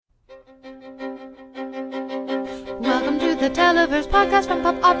The Televerse podcast from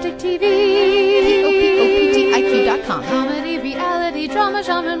Pop Optic TV. POPOPTIQ.com. Comedy, reality, drama,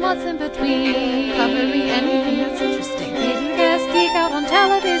 genre, and what's in between. Covering anything that's interesting. Hidden guest geek out on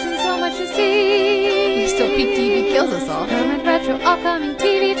television, so much to see. So Peak TV kills us all. Current retro, upcoming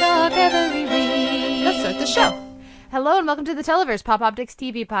TV talk every week. Let's start the show. Hello and welcome to the Televerse Pop Optics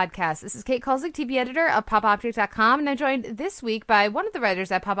TV podcast. This is Kate Kulzick, TV editor of PopOptic.com, and I'm joined this week by one of the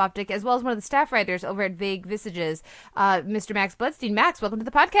writers at Pop Optic, as well as one of the staff writers over at Vague Visages, Mr. Max Bloodstein. Max, welcome to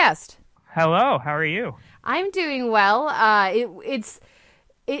the podcast. Hello, how are you? I'm doing well.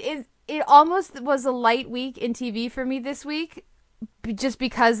 It almost was a light week in TV for me this week, just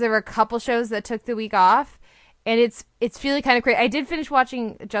because there were a couple shows that took the week off. And it's feeling kind of crazy. I did finish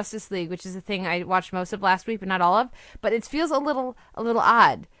watching Justice League, which is a thing I watched most of last week, but not all of. But it feels a little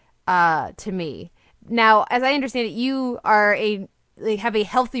odd to me. Now, as I understand it, you are have a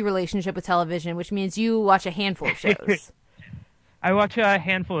healthy relationship with television, which means you watch a handful of shows. I watch a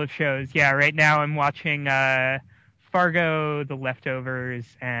handful of shows. Yeah, right now I'm watching Fargo, The Leftovers,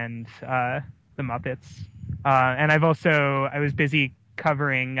 and The Muppets. And I was busy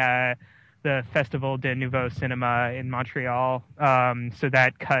covering the Festival de Nouveau Cinema in Montreal, so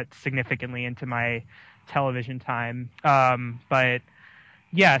that cut significantly into my television time. But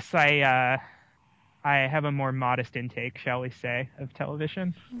yes, I have a more modest intake, shall we say, of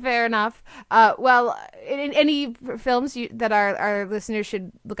television. Fair enough. Well, any films that our listeners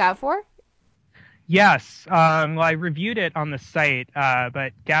should look out for? Yes. Well, I reviewed it on the site,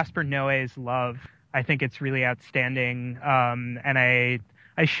 but Gaspar Noé's Love, I think it's really outstanding, and I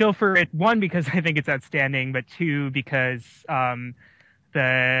shill for it, one, because I think it's outstanding, but two, because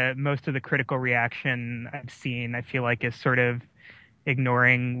the most of the critical reaction I've seen, I feel like, is sort of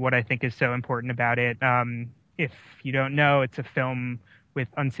ignoring what I think is so important about it. If you don't know, it's a film with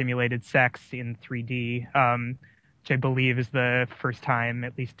unsimulated sex in 3D, which I believe is the first time,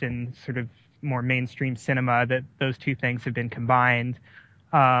 at least in sort of more mainstream cinema, that those two things have been combined.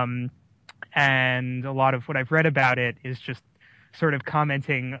 And a lot of what I've read about it is just sort of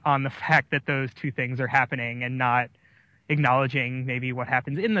commenting on the fact that those two things are happening and not acknowledging maybe what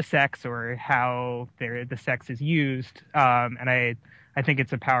happens in the sex or how the sex is used. And I think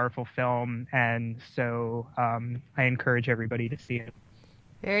it's a powerful film, and so I encourage everybody to see it.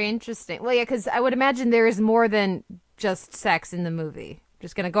 Very interesting. Well, yeah, because I would imagine there is more than just sex in the movie.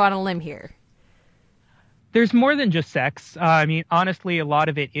 Just going to go on a limb here. There's more than just sex. I mean, honestly, a lot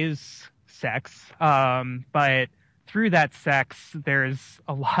of it is sex, but through that sex, there's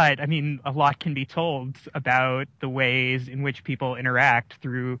a lot can be told about the ways in which people interact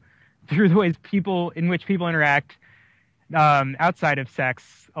through the ways in which people interact outside of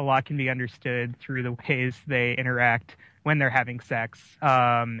sex. A lot can be understood through the ways they interact when they're having sex.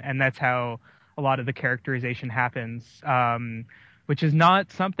 And that's how a lot of the characterization happens, which is not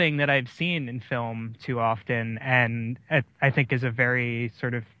something that I've seen in film too often. And I think is a very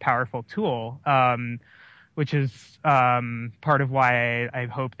sort of powerful tool, which is part of why I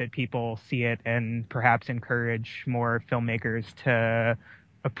hope that people see it and perhaps encourage more filmmakers to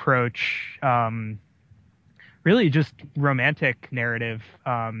approach really just romantic narrative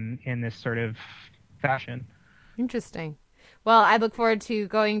in this sort of fashion. Interesting. Well, I look forward to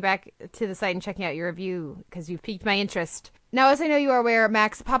going back to the site and checking out your review because you've piqued my interest. Now, as I know you are aware,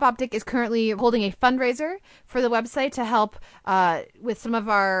 Max, Pop Optic is currently holding a fundraiser for the website to help with some of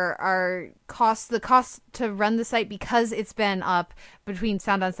our costs, the cost to run the site, because it's been up between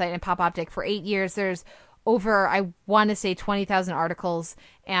Sound On Site and Pop Optic for 8 years. There's over, I want to say, 20,000 articles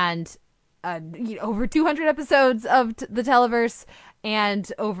and over 200 episodes of the Televerse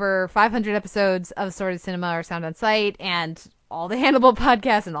and over 500 episodes of Sorted Cinema or Sound On Site, and all the Hannibal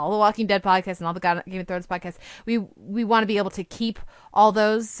podcasts and all the Walking Dead podcasts and all the Game of Thrones podcasts. We want to be able to keep all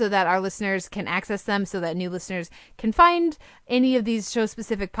those so that our listeners can access them, so that new listeners can find any of these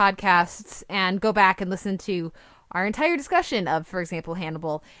show-specific podcasts and go back and listen to our entire discussion of, for example,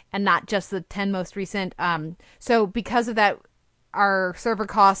 Hannibal, and not just the 10 most recent. So because of that, our server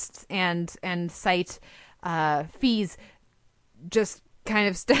costs and site fees just kind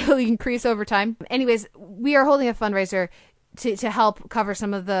of steadily increase over time. Anyways, we are holding a fundraiser to help cover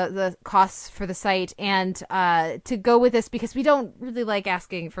some of the costs for the site, and to go with this, because we don't really like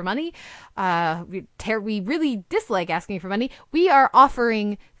asking for money. We really dislike asking for money. We are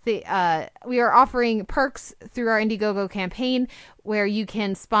offering perks through our Indiegogo campaign, where you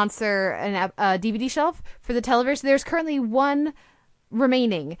can sponsor a DVD shelf for the Televerse. There's currently one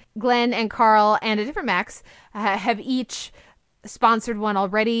remaining. Glenn and Carl and a different Max have each sponsored one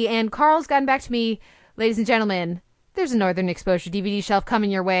already, and Carl's gotten back to me. Ladies and gentlemen, there's a Northern Exposure DVD shelf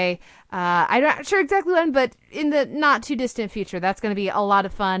coming your way. I'm not sure exactly when, but in the not too distant future. That's going to be a lot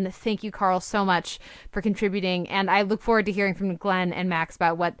of fun. Thank you, Carl, so much for contributing. And I look forward to hearing from Glenn and Max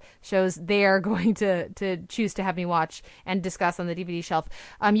about what shows they're going to choose to have me watch and discuss on the DVD shelf.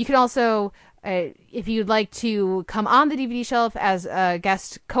 You can also, if you'd like to come on the DVD shelf as a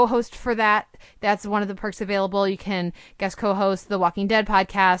guest co-host for that, that's one of the perks available. You can guest co-host the Walking Dead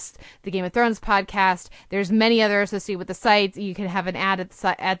podcast, the Game of Thrones podcast. There's many others associated with the site. You can have an ad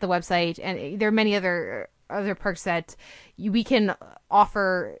at the website, and there are many other perks that we can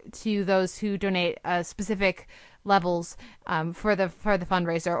offer to those who donate specific levels for the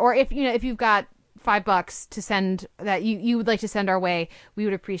fundraiser. Or if you've got $5 to send that you would like to send our way, we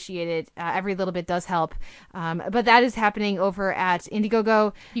would appreciate it. Every little bit does help. But that is happening over at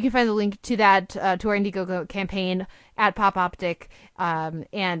Indiegogo. You can find the link to that, to our Indiegogo campaign at Pop Optic.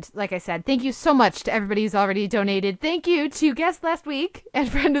 And like I said, thank you so much to everybody who's already donated. Thank you to guest last week and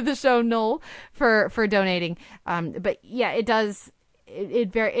friend of the show, Noel, for donating. But yeah, it does.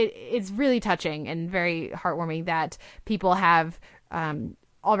 It's really touching and very heartwarming that people have,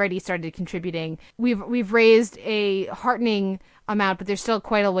 already started contributing. We've raised a heartening amount, but there's still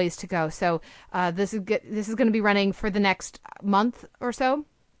quite a ways to go. So this is going to be running for the next month or so,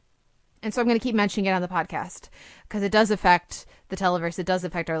 and so I'm going to keep mentioning it on the podcast because it does affect the Televerse. It does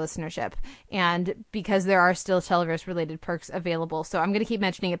affect our listenership, and because there are still Televerse related perks available, so I'm going to keep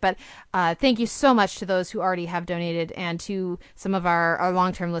mentioning it. But thank you so much to those who already have donated, and to some of our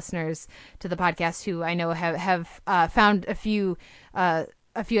long-term listeners to the podcast who I know have found a few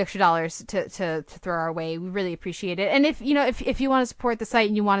extra dollars to throw our way. We really appreciate it. And if you want to support the site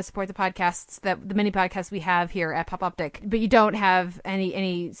and you want to support the podcasts, the many podcasts we have here at Pop Optic, but you don't have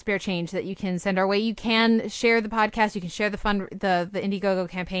any spare change that you can send our way, you can share the podcast. You can share the Indiegogo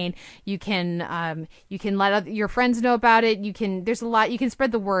campaign. You can let your friends know about it. There's a lot. You can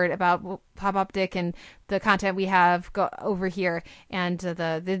spread the word about Pop Optic and the content we have go over here, and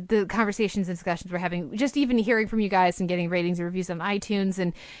the conversations and discussions we're having. Just even hearing from you guys and getting ratings and reviews on iTunes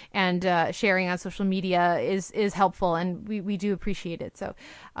and sharing on social media is helpful, and we do appreciate it. So,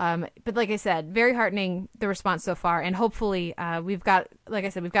 but like I said, very heartening, the response so far, and hopefully we've got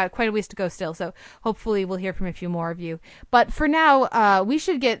quite a ways to go still. So hopefully we'll hear from a few more of you. But for now, we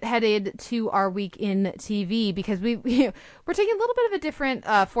should get headed to our week in TV, because we're taking a little bit of a different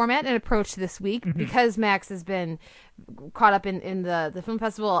format and approach this week, because Max has been caught up in the film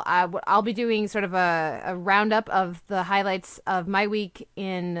festival. I'll be doing sort of a roundup of the highlights of my week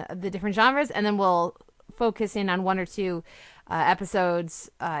in the different genres, and then we'll focus in on one or two episodes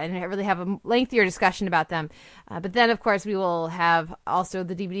and really have a lengthier discussion about them. But then, of course, we will have also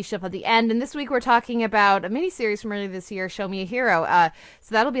the DVD shelf at the end. And this week we're talking about a miniseries from earlier this year, Show Me a Hero.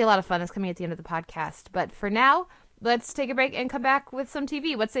 So that'll be a lot of fun. That's coming at the end of the podcast. But for now, let's take a break and come back with some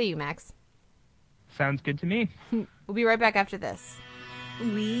TV. What say you, Max? Sounds good to me. We'll be right back after this.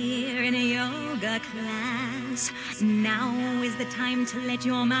 We're in a yoga class. Now is the time to let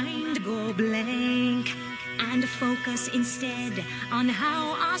your mind go blank and focus instead on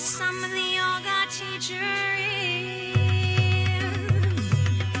how awesome the yoga teacher is.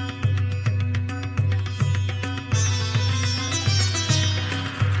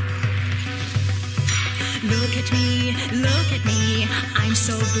 Look at me, I'm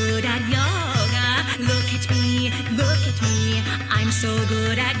so good at yoga. Look at me, I'm so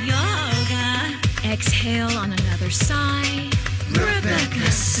good at yoga. Exhale on another side.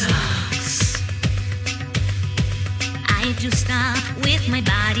 Rebecca sucks. I do stuff with my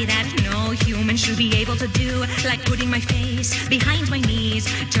body that no human should be able to do, like putting my face behind my knees,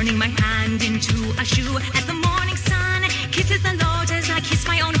 turning my hand into a shoe. As the morning sun kisses the lotus, I kiss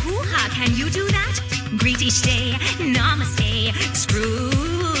my own hoo-ha. Can you do that? Greet each day, namaste, screw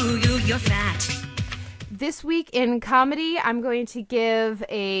you, you're fat. This week in comedy, I'm going to give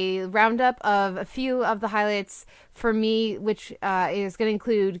a roundup of a few of the highlights for me, which is going to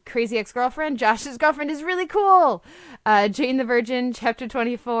include Crazy Ex-Girlfriend. Josh's Girlfriend is really cool. Jane the Virgin, Chapter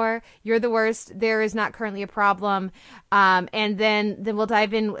 24, You're the Worst, There Is Not Currently a Problem. And then we'll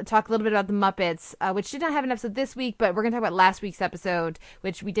dive in, talk a little bit about the Muppets, which did not have an episode this week, but we're going to talk about last week's episode,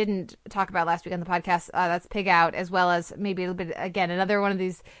 which we didn't talk about last week on the podcast. That's Pig Out, as well as maybe a little bit, again, another one of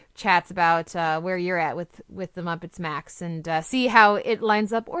these chats about where you're at with the Muppets, Max, and see how it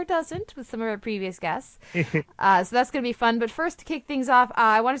lines up or doesn't with some of our previous guests. So that's going to be fun. But first, to kick things off,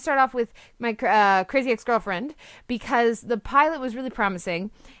 I want to start off with my Crazy Ex-Girlfriend, because the pilot was really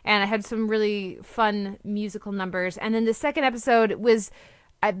promising, and I had some really fun musical numbers. And then the second episode was,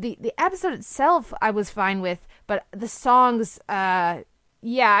 the episode itself I was fine with, but the songs, we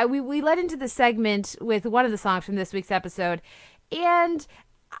led into the segment with one of the songs from this week's episode, and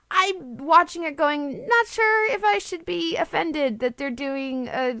I'm watching it going, not sure if I should be offended that they're doing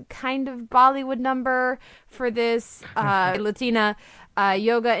a kind of Bollywood number for this Latina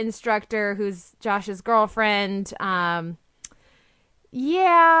yoga instructor who's Josh's girlfriend.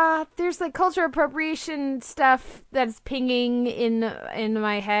 Yeah, there's like cultural appropriation stuff that's pinging in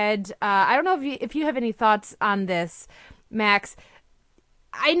my head. I don't know if you have any thoughts on this, Max.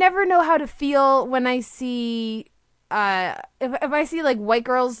 I never know how to feel when I see if I see like white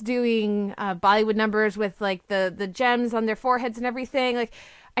girls doing Bollywood numbers with like the gems on their foreheads and everything. Like,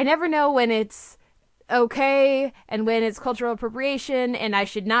 I never know when it's okay and when it's cultural appropriation and I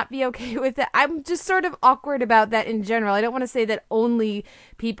should not be okay with it. I'm just sort of awkward about that in general. I don't want to say that only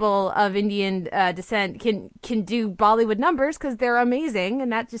people of Indian descent can do Bollywood numbers, because they're amazing, and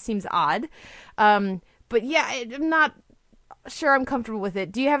that just seems odd. But yeah, I'm not sure I'm comfortable with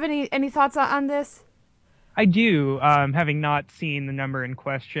it. Do you have any thoughts on this? I do, having not seen the number in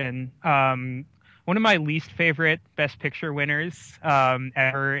question. One of my least favorite Best Picture winners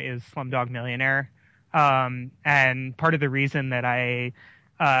ever is Slumdog Millionaire. And part of the reason that I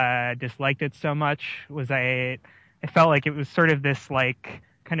disliked it so much was I felt like it was sort of this like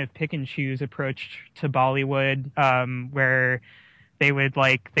kind of pick and choose approach to Bollywood, where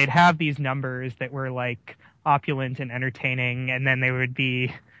they'd have these numbers that were like opulent and entertaining, and then they would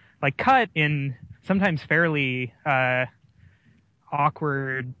be like cut in sometimes fairly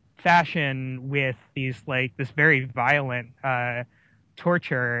awkward fashion with this very violent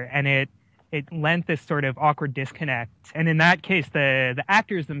torture, and it lent this sort of awkward disconnect. And in that case, the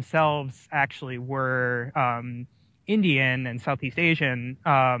actors themselves actually were Indian and Southeast Asian,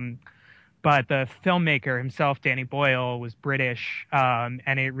 but the filmmaker himself, Danny Boyle, was British, and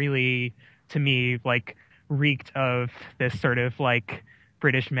it really, to me, like reeked of this sort of like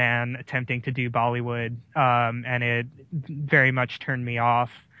British man attempting to do Bollywood, and it very much turned me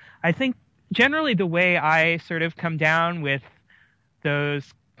off. I think generally the way I sort of come down with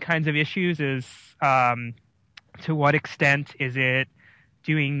those kinds of issues is to what extent is it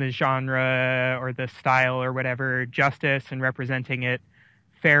doing the genre or the style or whatever justice and representing it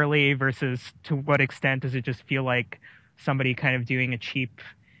fairly, versus to what extent does it just feel like somebody kind of doing a cheap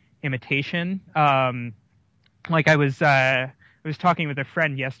imitation. Like I was talking with a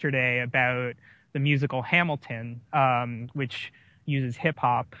friend yesterday about the musical Hamilton, which uses hip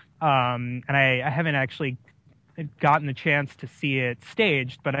hop, and I haven't actually gotten the chance to see it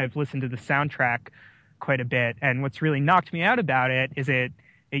staged, but I've listened to the soundtrack quite a bit. And what's really knocked me out about it is it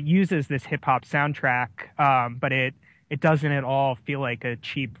uses this hip hop soundtrack, but it doesn't at all feel like a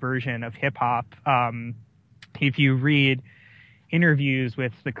cheap version of hip hop. If you read interviews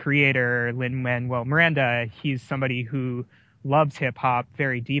with the creator, Lin-Manuel Miranda, he's somebody who loves hip hop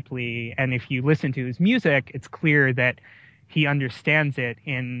very deeply. And if you listen to his music, it's clear that he understands it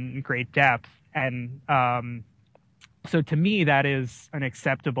in great depth. And so to me, that is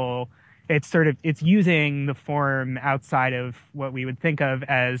unacceptable. It's using the form outside of what we would think of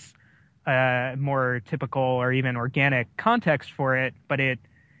as a more typical or even organic context for it, but it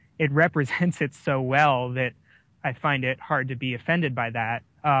represents it so well that I find it hard to be offended by that.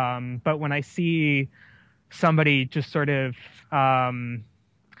 But when I see somebody just sort of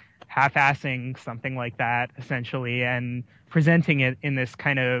half-assing something like that, essentially, and presenting it in this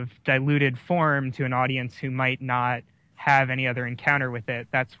kind of diluted form to an audience who might not have any other encounter with it,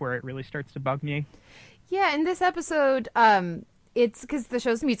 that's where it really starts to bug me. Yeah, in this episode, it's because the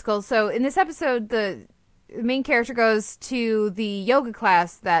show's musical. So in this episode, the main character goes to the yoga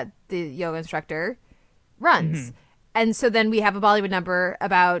class that the yoga instructor runs. Mm-hmm. And so then we have a Bollywood number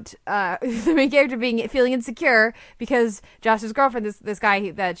about the main character feeling insecure because Josh's girlfriend, this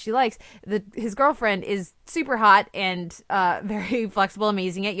guy that she likes, his girlfriend is super hot and very flexible,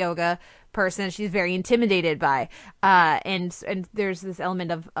 amazing at yoga person. She's very intimidated by, and there's this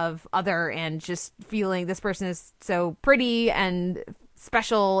element of other and just feeling this person is so pretty and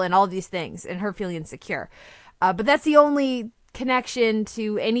special and all these things, and her feeling insecure. But that's the only connection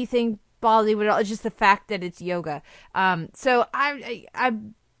to anything Bollywood. It's just the fact that it's yoga. So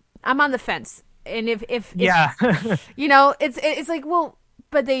I'm on the fence, and if yeah, you know, it's like, well,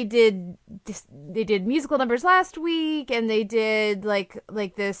 but they did musical numbers last week, and they did like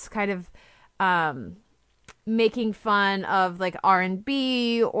this kind of making fun of like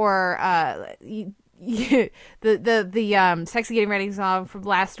R&B or the Sexy Getting Ready song from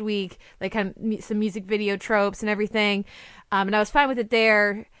last week, like kind of some music video tropes and everything, and I was fine with it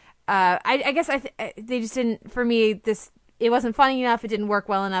there. I guess they just didn't, for me, it wasn't funny enough. It didn't work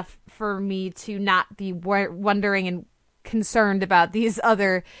well enough for me to not be wondering and concerned about these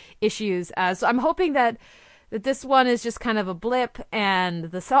other issues. So I'm hoping that that this one is just kind of a blip, and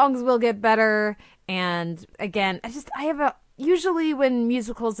the songs will get better. And again, usually when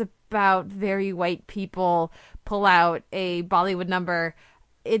musicals about very white people pull out a Bollywood number,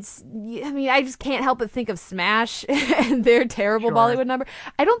 I just can't help but think of Smash and their terrible Sure. Bollywood number.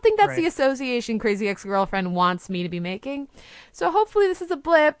 I don't think that's Right. the association Crazy Ex-Girlfriend wants me to be making. So hopefully this is a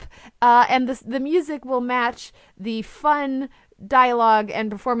blip, and the music will match the fun dialogue and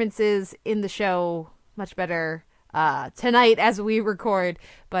performances in the show much better tonight as we record.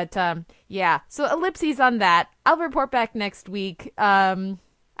 But yeah, so ellipses on that. I'll report back next week.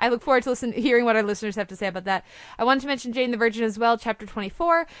 I look forward to hearing what our listeners have to say about that. I wanted to mention Jane the Virgin as well, chapter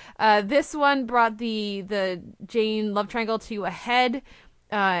 24. This one brought the Jane love triangle to a head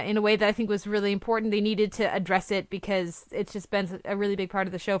in a way that I think was really important. They needed to address it because it's just been a really big part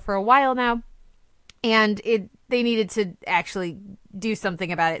of the show for a while now. And they needed to actually do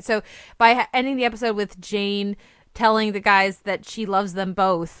something about it. So by ending the episode with Jane telling the guys that she loves them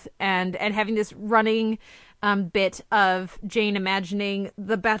both, and having this running bit of Jane imagining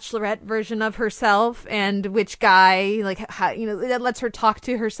the Bachelorette version of herself, and which guy, like, how, that lets her talk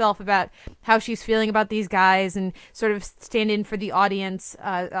to herself about how she's feeling about these guys, and sort of stand in for the audience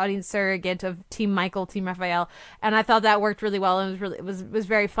surrogate of Team Michael, Team Raphael. And I thought that worked really well, and it was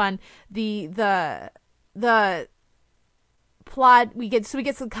very fun. The plot, we get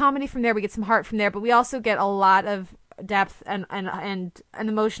some comedy from there, we get some heart from there, but we also get a lot of depth and an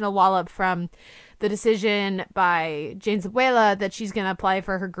emotional wallop from the decision by Jane's abuela that she's going to apply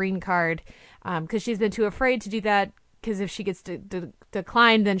for her green card, because she's been too afraid to do that, because if she gets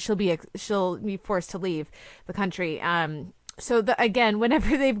declined, then she'll be forced to leave the country. So again,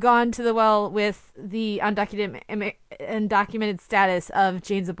 whenever they've gone to the well with the undocumented status of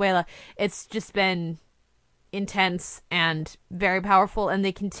Jane's abuela, it's just been intense and very powerful, and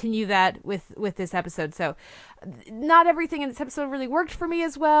they continue that with this episode. So not everything in this episode really worked for me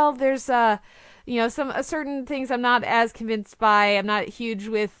as well. There's certain things I'm not as convinced by. I'm not huge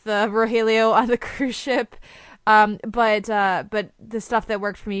with Rogelio on the cruise ship, but the stuff that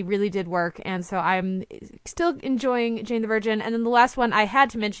worked for me really did work, and so I'm still enjoying Jane the Virgin. And then the last one I had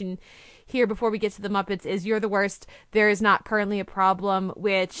to mention here before we get to the Muppets is You're the Worst. There is not currently a problem,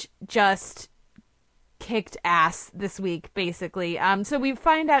 which just kicked ass this week, basically. So we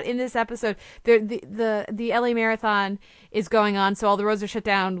find out in this episode the LA Marathon is going on, so all the roads are shut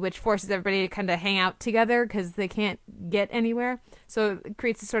down, which forces everybody to kind of hang out together because they can't get anywhere. So it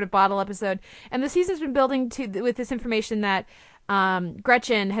creates a sort of bottle episode. And the season's been building with this information that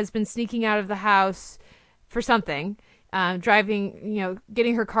Gretchen has been sneaking out of the house for something. Driving,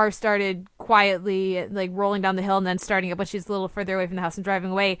 getting her car started quietly, like rolling down the hill and then starting it, but she's a little further away from the house and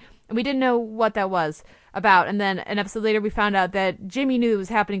driving away. And we didn't know what that was about. And then an episode later, we found out that Jimmy knew it was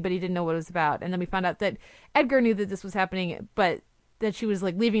happening, but he didn't know what it was about. And then we found out that Edgar knew that this was happening, but that she was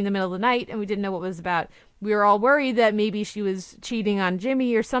like leaving in the middle of the night, and we didn't know what it was about. We were all worried that maybe she was cheating on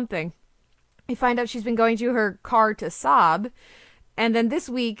Jimmy or something. We find out she's been going to her car to sob. And then this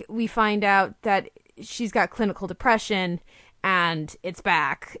week, we find out that she's got clinical depression, and it's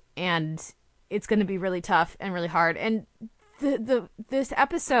back, and it's going to be really tough and really hard. And this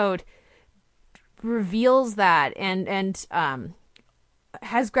episode reveals that, and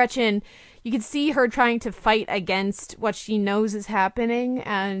has Gretchen, you can see her trying to fight against what she knows is happening,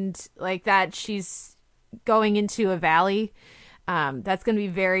 and like that she's going into a valley that's going to be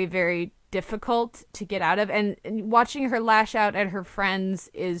very, very difficult to get out of. And watching her lash out at her friends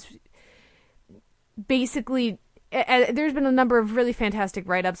is basically, there's been a number of really fantastic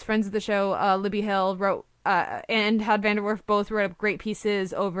write-ups. Friends of the show, Libby Hill wrote, and Todd Vanderwerf both wrote up great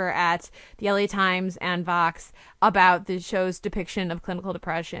pieces over at the LA Times and Vox about the show's depiction of clinical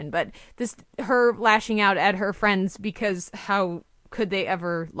depression. But her lashing out at her friends because how could they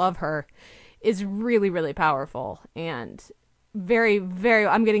ever love her is really, really powerful, and very, very,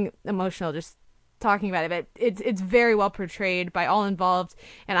 I'm getting emotional just talking about it, but it's very well portrayed by all involved.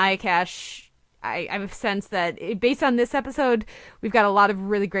 And Ayakash, I have a sense that based on this episode, we've got a lot of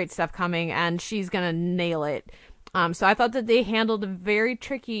really great stuff coming, and she's going to nail it. So I thought that they handled a very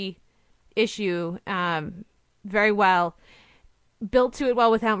tricky issue very well, built to it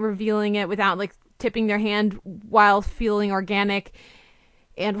well without revealing it, without like tipping their hand, while feeling organic.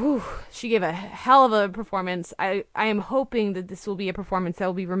 And whew, she gave a hell of a performance. I am hoping that this will be a performance that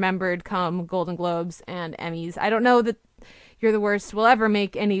will be remembered come Golden Globes and Emmys. I don't know that You're the Worst will ever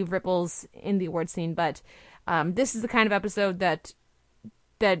make any ripples in the award scene, but this is the kind of episode that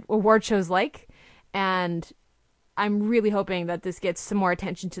award shows like, and I'm really hoping that this gets some more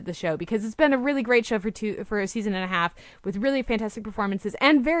attention to the show, because it's been a really great show for a season and a half with really fantastic performances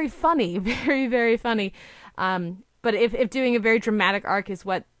and very funny, very, very funny. But if doing a very dramatic arc is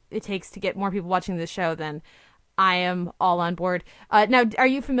what it takes to get more people watching this show, then I am all on board. Now, are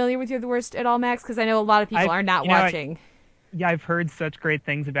you familiar with You're the Worst at all, Max? Because I know a lot of people are not watching. I've heard such great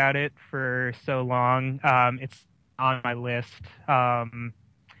things about it for so long. It's on my list.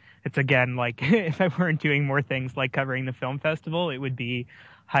 It's again, like, if I weren't doing more things like covering the film festival, it would be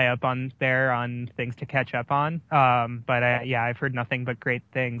high up on there on things to catch up on. But I've heard nothing but great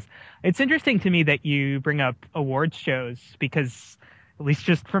things. It's interesting to me that you bring up awards shows, because at least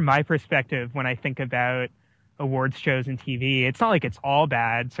just from my perspective, when I think about awards shows and TV, it's not like it's all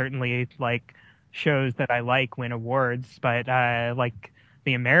bad. Certainly, like, shows that I like win awards, but like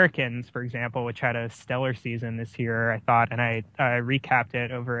The Americans, for example, which had a stellar season this year, I thought, and I recapped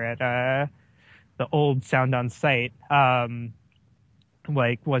it over at the old Sound On Sight,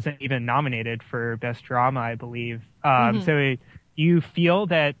 like, wasn't even nominated for Best Drama, I believe. So you feel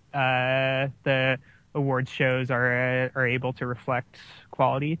that the awards shows are able to reflect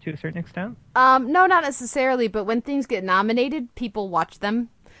quality to a certain extent? No, not necessarily, but when things get nominated, people watch them.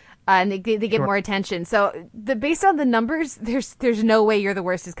 And they get more attention. So based on the numbers, there's no way You're the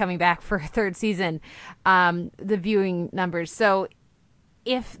Worst is coming back for a third season. The viewing numbers. So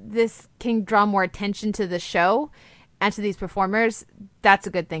if this can draw more attention to the show and to these performers, that's a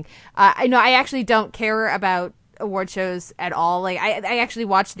good thing. I know I actually don't care about award shows at all. Like I actually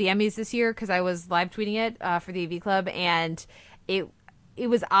watched the Emmys this year because I was live tweeting it for the AV Club, and it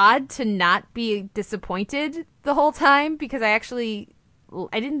was odd to not be disappointed the whole time, because I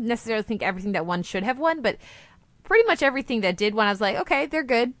didn't necessarily think everything that won should have won, but pretty much everything that did won, I was like, okay, they're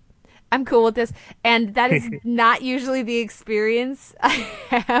good. I'm cool with this. And that is not usually the experience I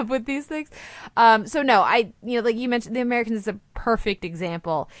have with these things. So no, like you mentioned, The Americans is a perfect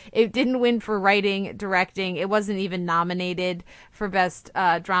example. It didn't win for writing, directing. It wasn't even nominated for Best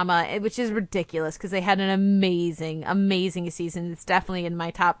Drama, which is ridiculous because they had an amazing, amazing season. It's definitely in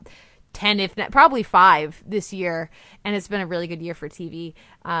my top 10, if not probably 5 this year, and it's been a really good year for TV.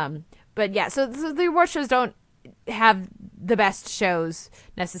 But yeah, so the award shows don't have the best shows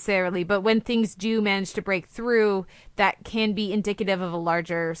necessarily, but when things do manage to break through, that can be indicative of a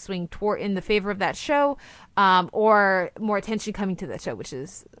larger swing in the favor of that show, or more attention coming to that show, which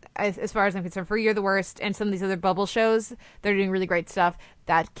is, as far as I'm concerned, for You're the Worst and some of these other bubble shows, they're doing really great stuff.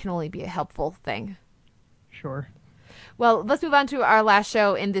 That can only be a helpful thing. Sure. Well, let's move on to our last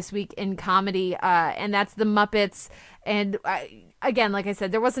show in This Week in Comedy, and that's The Muppets. And again, like I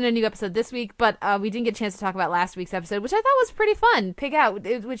said, there wasn't a new episode this week, but we didn't get a chance to talk about last week's episode, which I thought was pretty fun. Pig Out,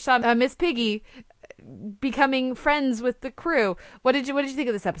 which saw Miss Piggy becoming friends with the crew. What did you think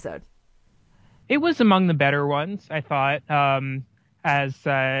of this episode? It was among the better ones, I thought. As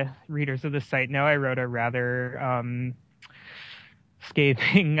readers of the site know, I wrote a rather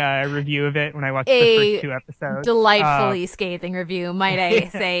scathing review of it when I watched the first 2 episodes. Delightfully scathing review, might I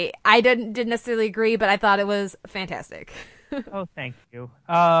say. I didn't necessarily agree, but I thought it was fantastic. Oh, thank you.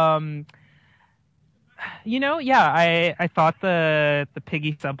 I thought the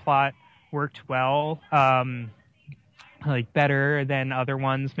Piggy subplot worked well, like better than other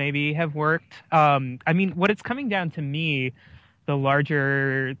ones maybe have worked. I mean, what it's coming down to me, the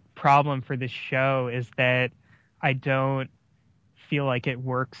larger problem for this show is that I don't feel like it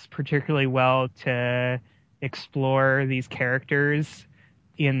works particularly well to explore these characters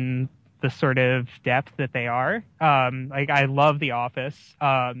in the sort of depth that they are. Like, I love The Office,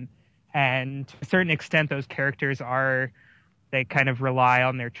 and to a certain extent those characters they kind of rely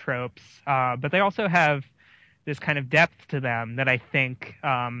on their tropes, but they also have this kind of depth to them that I think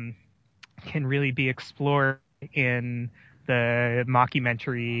can really be explored in the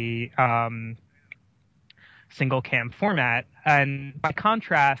mockumentary single cam format. And by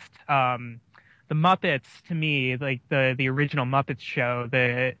contrast, the Muppets, to me, like the original Muppets show,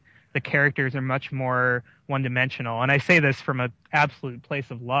 the characters are much more one-dimensional. And I say this from an absolute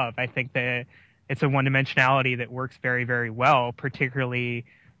place of love. I think that it's a one-dimensionality that works very, very well, particularly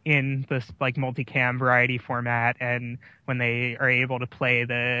in this like multicam variety format, and when they are able to play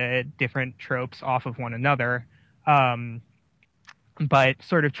the different tropes off of one another. But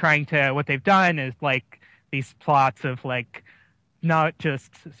sort of what they've done is like these plots of like not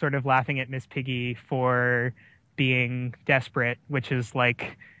just sort of laughing at Miss Piggy for being desperate, which is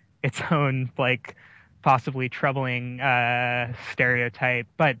like its own like possibly troubling stereotype,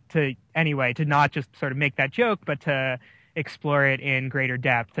 but to not just sort of make that joke, but to explore it in greater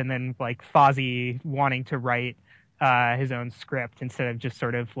depth. And then like Fozzie wanting to write his own script instead of just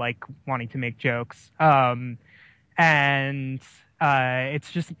sort of like wanting to make jokes. and I'm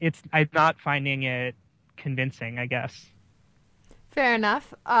not finding it convincing, I guess. Fair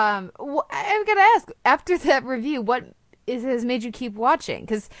enough. I'm gonna ask, after that review, what has made you keep watching?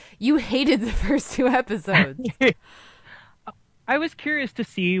 Because you hated the first 2 episodes. I was curious to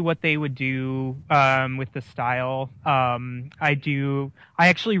see what they would do with the style. I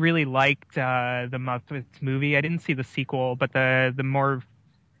actually really liked the Muppets movie. I didn't see the sequel, but the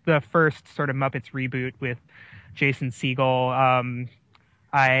first sort of Muppets reboot with Jason Segel,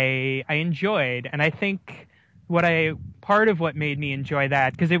 I enjoyed, and I think part of what made me enjoy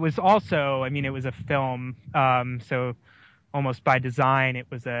that, because it was also, I mean, it was a film, so almost by design, it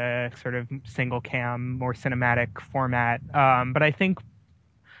was a sort of single cam, more cinematic format. But I think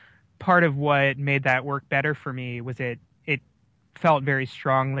part of what made that work better for me was it felt very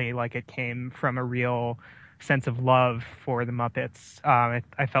strongly like it came from a real sense of love for the Muppets.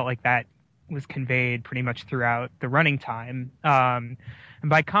 I felt like that was conveyed pretty much throughout the running time. And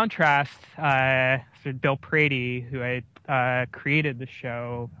by contrast, Bill Prady, who had created the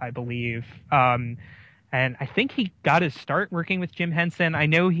show, I believe, and I think he got his start working with Jim Henson. I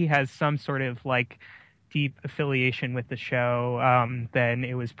know he has some sort of like deep affiliation with the show. Then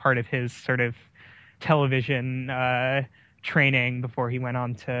it was part of his sort of television training before he went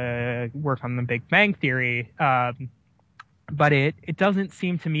on to work on The Big Bang Theory. But it doesn't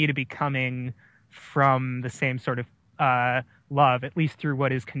seem to me to be coming from the same sort of love, at least through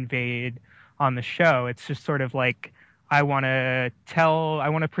what is conveyed on the show. It's just sort of like, I want to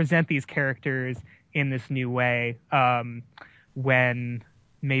present these characters in this new way, when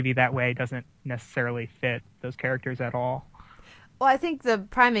maybe that way doesn't necessarily fit those characters at all. Well, I think the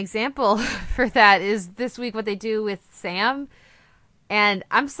prime example for that is this week what they do with Sam. And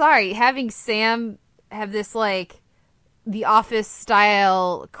I'm sorry, having Sam have this like The Office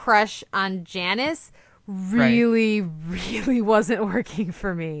style crush on Janice really wasn't working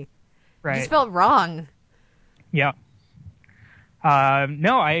for me. Right. It just felt wrong. Yeah.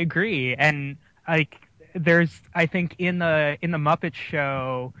 No, I agree. And like, I think in the Muppet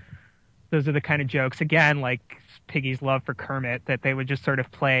Show, those are the kind of jokes, again, like Piggy's love for Kermit, that they would just sort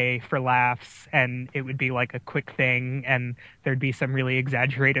of play for laughs, and it would be like a quick thing, and there'd be some really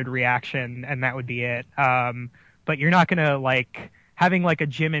exaggerated reaction, and that would be it. But you're not gonna like having like a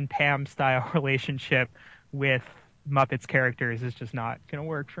Jim and Pam style relationship with Muppets characters is just not gonna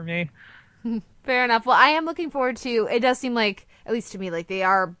work for me. Fair enough. Well, I am looking forward to, it does seem like, at least to me, like they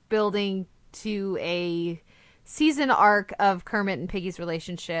are building to a season arc of Kermit and Piggy's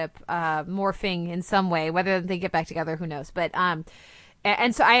relationship morphing in some way. Whether they get back together, who knows? But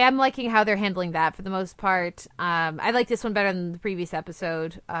and so I am liking how they're handling that for the most part. I like this one better than the previous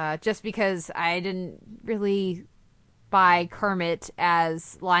episode, just because I didn't really buy Kermit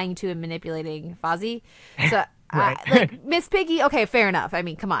as lying to and manipulating Fozzie. So like Miss Piggy, okay, fair enough. I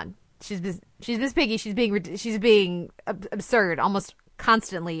mean, come on, she's Miss Piggy. She's being absurd almost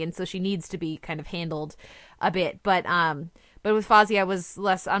constantly, and so she needs to be kind of handled a bit. But with Fozzie, I was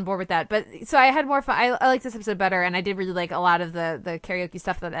less on board with that. But so I had more fun. I liked this episode better, and I did really like a lot of the karaoke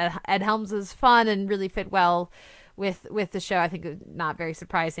stuff. That Ed Helms was fun and really fit well with the show. I think it was not very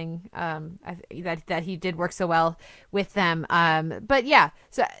surprising that he did work so well with them. But yeah,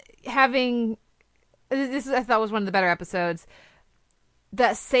 so having this, I thought was one of the better episodes.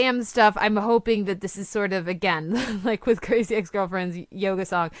 That Sam stuff, I'm hoping that this is sort of, again, like with Crazy Ex-Girlfriend's yoga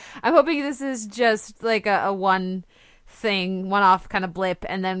song, I'm hoping this is just like a one-off kind of blip,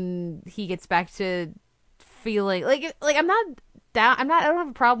 and then he gets back to feeling like I'm not down. I don't have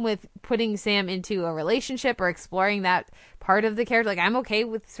a problem with putting Sam into a relationship or exploring that part of the character. Like, I'm okay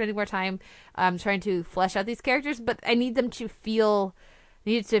with spending more time trying to flesh out these characters, but I need them to feel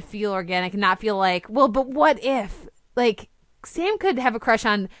organic and not feel like, well, but what if, like, Sam could have a crush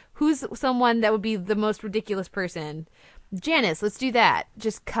on who's someone that would be the most ridiculous person. Janice, let's do that.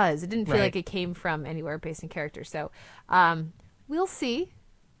 Just 'cause. It didn't feel like it came from anywhere based in character. So we'll see.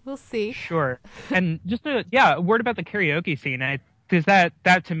 We'll see. Sure. And just a word about the karaoke scene. Because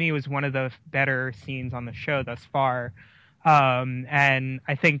that to me was one of the better scenes on the show thus far. And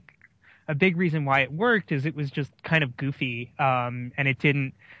I think a big reason why it worked is it was just kind of goofy. And it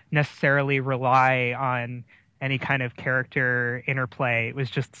didn't necessarily rely on any kind of character interplay. It was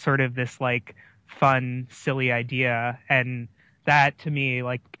just sort of this like fun, silly idea. And that to me,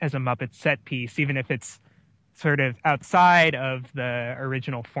 like as a Muppet set piece, even if it's sort of outside of the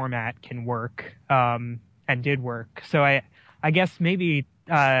original format, can work, and did work. So I guess maybe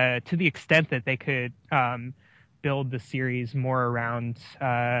to the extent that they could build the series more around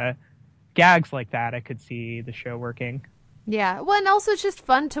gags like that, I could see the show working. Yeah. Well, and also it's just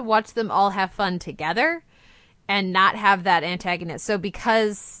fun to watch them all have fun together. and not have that antagonist. So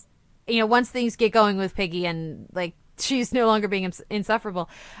because, once things get going with Piggy and like she's no longer being insufferable,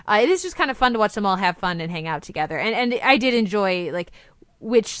 it is just kind of fun to watch them all have fun and hang out together. And I did enjoy like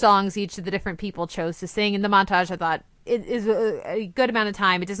which songs each of the different people chose to sing in the montage. I thought it is a good amount of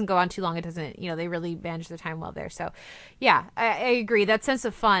time. It doesn't go on too long. It doesn't, they really manage their time well there. So yeah, I agree. That sense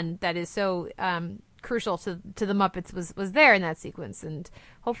of fun that is so crucial to the Muppets was there in that sequence, and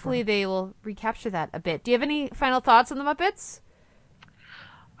hopefully they will recapture that a bit. Do you have any final thoughts on the Muppets?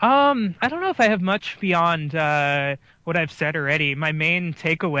 I don't know if I have much beyond what I've said already. My main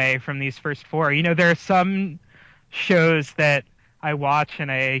takeaway from these first four, there are some shows that I watch and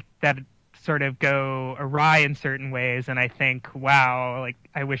that sort of go awry in certain ways, and I think, wow, like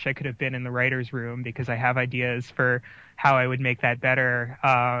I wish I could have been in the writer's room because I have ideas for how I would make that better.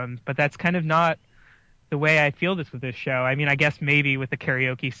 But that's kind of not the way I feel with this show. I mean, I guess maybe with the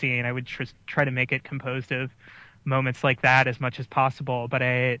karaoke scene, I would try to make it composed of moments like that as much as possible, but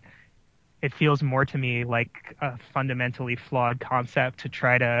it feels more to me like a fundamentally flawed concept to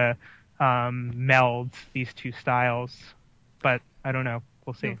try to meld these two styles. But I don't know.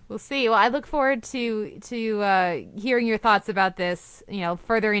 We'll see. We'll see. Well, I look forward to hearing your thoughts about this,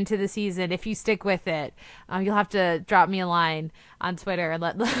 further into the season. If you stick with it, you'll have to drop me a line on Twitter and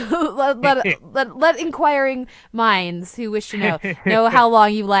let inquiring minds who wish to know how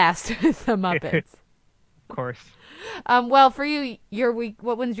long you last with the Muppets. Of course. Well, for you,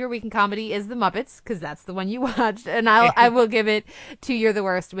 what wins your week in comedy is the Muppets, because that's the one you watched, and I will give it to You're the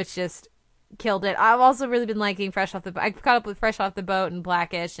Worst, which just killed it. I've also really been liking I caught up with Fresh Off the Boat and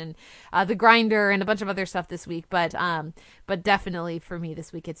Blackish and The Grinder and a bunch of other stuff this week, but definitely for me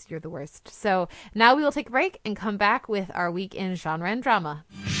this week it's You're the Worst. So now we will take a break and come back with our week in genre and drama.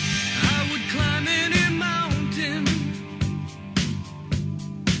 I would climb any mountain,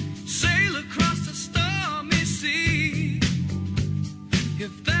 sail across the stormy sea,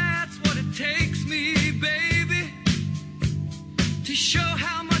 if that's what it takes me, baby, to show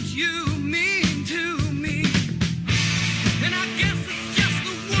how much you mean to me. And I guess it's just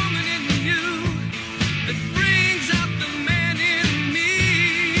the woman in you that brings out the man in me.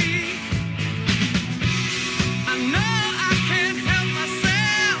 I know I can't help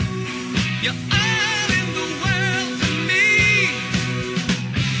myself, you're all in the world to me.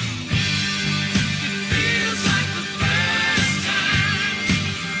 It feels like the first time,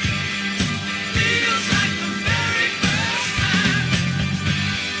 feels like the very first time.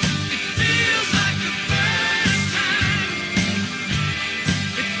 It feels like the first time,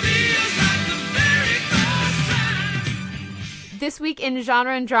 it feels like the very first time. This week in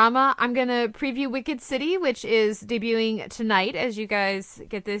genre and drama, I'm going to preview Wicked City, which is debuting tonight as you guys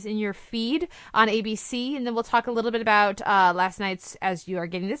get this in your feed on ABC. And then we'll talk a little bit about last night's, as you are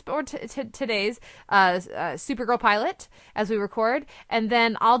getting this, or today's Supergirl pilot as we record. And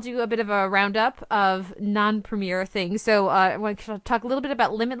then I'll do a bit of a roundup of non-premiere things. So I want to talk a little bit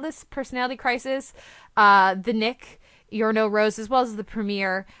about Limitless Personality Crisis, The Nick, You're No Rose, as well as the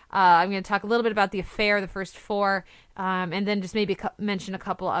premiere. I'm going to talk a little bit about The Affair, the first four, and then just maybe mention a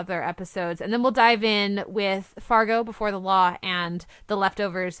couple other episodes. And then we'll dive in with Fargo, Before the Law, and The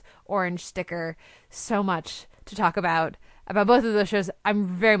Leftovers, Orange Sticker. So much to talk about both of those shows. I'm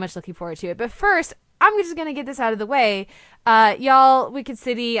very much looking forward to it. But first, I'm just going to get this out of the way. Y'all, Wicked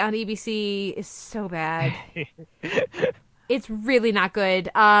City on ABC is so bad. It's really not good.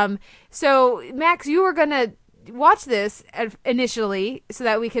 So, Max, you were going to watch this initially so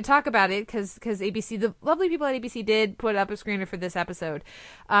that we could talk about it because ABC, the lovely people at ABC, did put up a screener for this episode.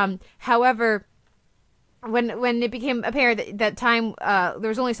 However, when it became apparent that time, there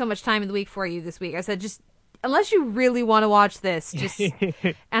was only so much time in the week for you this week, I said, just unless you really want to watch this, just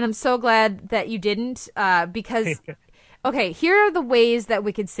and I'm so glad that you didn't, because okay, here are the ways that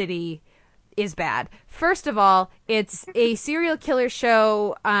Wicked City is bad. First of all, it's a serial killer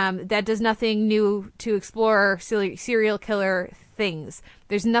show that does nothing new to explore serial killer things.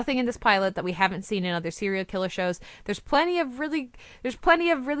 There's nothing in this pilot that we haven't seen in other serial killer shows. There's plenty of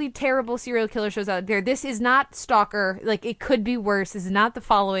really terrible serial killer shows out there. This is not Stalker. Like, it could be worse. This is not The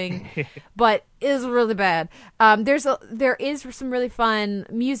Following, but it is really bad. There is some really fun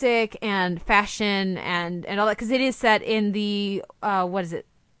music and fashion and all that, because it is set in the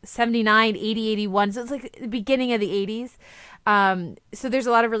 79, 80, 81. So it's like the beginning of the 80s. So there's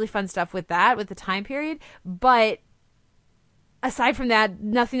a lot of really fun stuff with that, with the time period. But aside from that,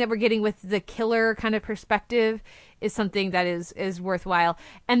 nothing that we're getting with the killer kind of perspective is something that is worthwhile.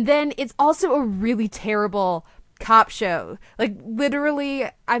 And then it's also a really terrible cop show. Like, literally,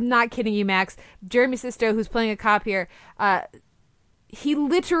 I'm not kidding you, Max. Jeremy Sisto, who's playing a cop here, he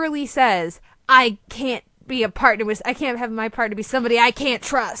literally says, I can't be a partner with. I can't have my partner be somebody I can't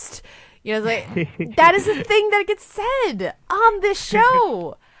trust. You know, like that is a thing that gets said on this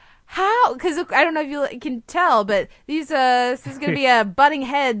show. How? Because I don't know if you can tell, but this is going to be a butting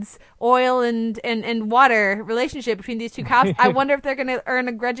heads, oil and water relationship between these two cops. I wonder if they're going to earn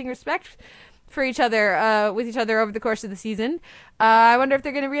a grudging respect for each other, with each other over the course of the season. I wonder if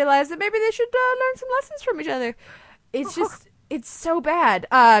they're going to realize that maybe they should learn some lessons from each other. It's just, it's so bad.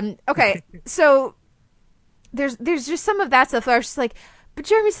 Okay, so there's just some of that stuff where I was just like, but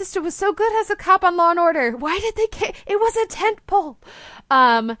Jeremy's sister was so good as a cop on Law and Order. Why did they? It was a tentpole.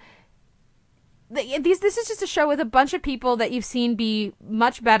 This is just a show with a bunch of people that you've seen be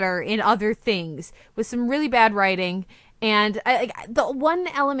much better in other things, with some really bad writing. And the one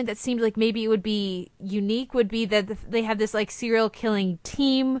element that seemed like maybe it would be unique would be that they have this like serial killing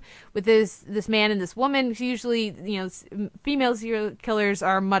team with this man and this woman. Usually, you know, female serial killers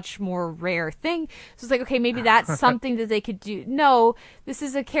are a much more rare thing. So it's like, okay, maybe that's something that they could do. No, this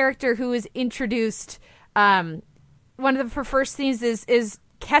is a character who is introduced. One of her first scenes is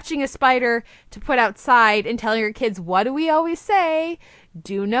catching a spider to put outside and telling her kids, what do we always say?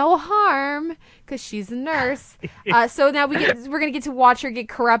 Do no harm, because she's a nurse. So now we're going to get to watch her get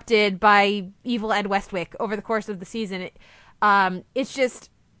corrupted by evil Ed Westwick over the course of the season. It's just,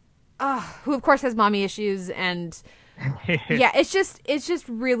 who of course has mommy issues, and yeah, it's just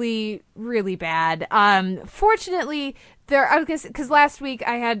really, really bad. Fortunately, because last week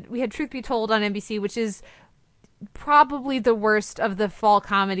we had Truth Be Told on NBC, which is probably the worst of the fall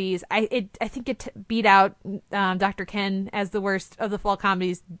comedies. I think it beat out Dr. Ken as the worst of the fall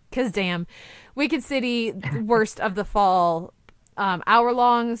comedies, because damn, Wicked City, worst of the fall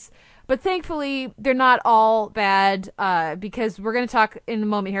hour-longs. But thankfully, they're not all bad, because we're going to talk in a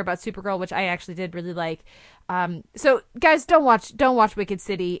moment here about Supergirl, which I actually did really like. So guys, don't watch Wicked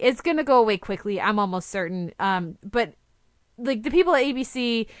City. It's going to go away quickly, I'm almost certain. But like the people at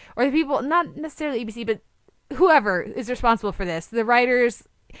ABC, or the people, not necessarily ABC, but whoever is responsible for this, the writers,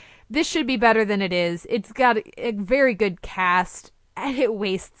 this should be better than it is. It's got a very good cast, and it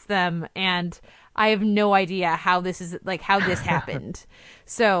wastes them, and I have no idea how this happened.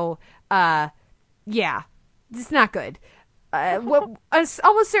 So, yeah, it's not good. What is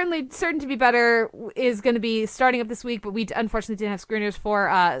almost certain to be better is going to be starting up this week, but we unfortunately didn't have screeners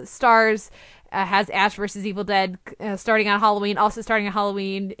for. Stars has Ash vs. Evil Dead starting on Halloween. Also starting on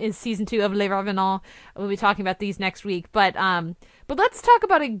Halloween is season 2 of Les Revenants. We'll be talking about these next week. But let's talk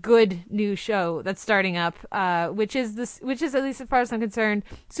about a good new show that's starting up, which is at least as far as I'm concerned,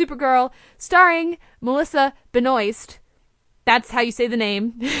 Supergirl, starring Melissa Benoist. That's how you say the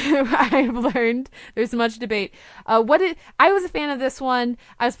name. I've learned. There's much debate. I was a fan of this one.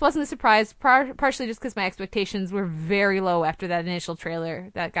 I was pleasantly surprised, partially just because my expectations were very low after that initial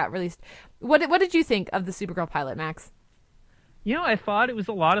trailer that got released. What did you think of the Supergirl pilot, Max? You know, I thought it was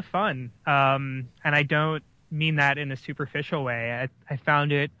a lot of fun. And I don't mean that in a superficial way. I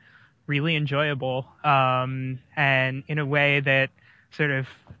found it really enjoyable. And in a way that sort of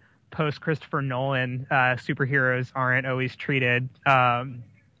post Christopher Nolan superheroes aren't always treated.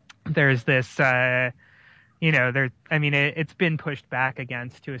 There's this, it's been pushed back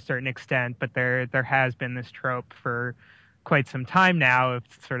against to a certain extent, but there has been this trope for quite some time now of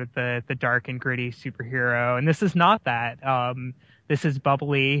sort of the dark and gritty superhero, and this is not that. This is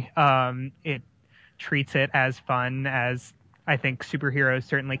bubbly. It treats it as fun as I think superheroes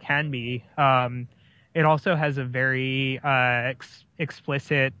certainly can be. It also has a very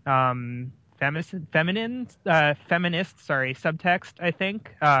explicit feminist subtext, I think,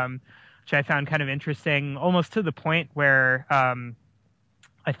 which I found kind of interesting, almost to the point where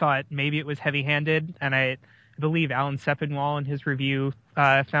I thought maybe it was heavy-handed, and I believe Alan Sepinwall in his review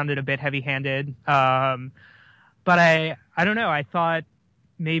found it a bit heavy-handed. But I don't know, I thought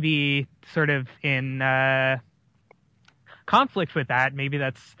maybe sort of in conflict with that, maybe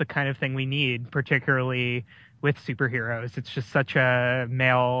that's the kind of thing we need, particularly with superheroes. It's just such a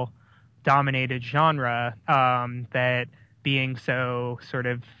male-dominated genre that being so sort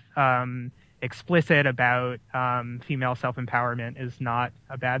of explicit about female self-empowerment is not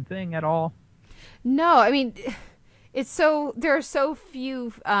a bad thing at all. No, I mean, there are so few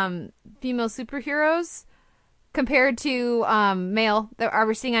female superheroes compared to male that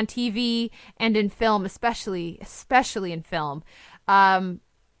we're seeing on TV and in film, especially in film, and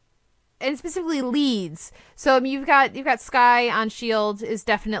specifically leads. So I mean, you've got Skye on S.H.I.E.L.D. is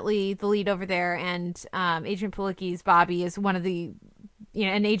definitely the lead over there, and Agent Palicki's Bobby is one of the,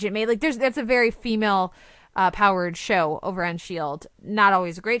 an Agent May. Like that's a very female powered show over on S.H.I.E.L.D. Not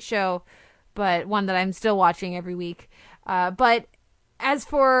always a great show, but one that I'm still watching every week. But as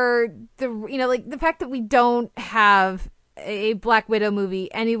for the, like the fact that we don't have a Black Widow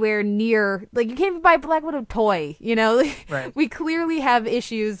movie anywhere near, like you can't even buy a Black Widow toy, Right. We clearly have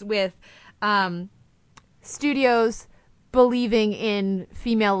issues with studios believing in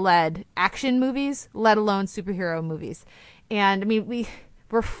female-led action movies, let alone superhero movies. And I mean,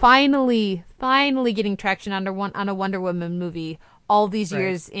 we're finally getting traction on a Wonder Woman movie all these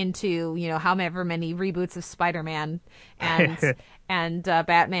years into, however many reboots of Spider-Man and and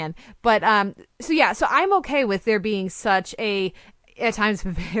Batman. But so I'm okay with there being such a, at times,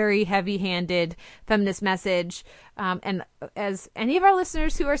 very heavy-handed feminist message. And as any of our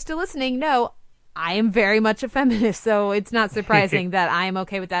listeners who are still listening know, I am very much a feminist, so it's not surprising that I am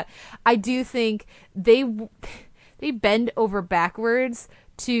okay with that. I do think they bend over backwards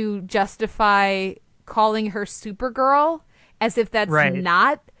to justify calling her Supergirl as if that's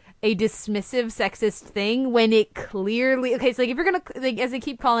not a dismissive sexist thing, when it clearly, okay, so like if you're gonna, like, as they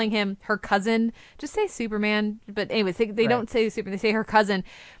keep calling him her cousin, just say Superman. But anyways, they don't say Superman, they say her cousin.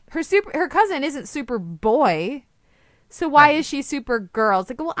 Her cousin isn't Superboy, so why is she Supergirl? It's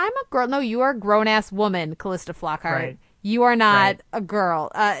like, well, I'm a girl. No, you are a grown-ass woman, Callista Flockhart. Right. You are not a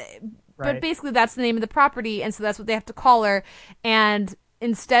girl. But basically that's the name of the property, and so that's what they have to call her. And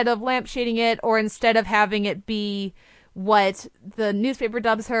instead of lampshading it, or instead of having it be what the newspaper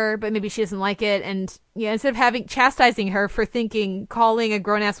dubs her, but maybe she doesn't like it, and instead of chastising her for thinking calling a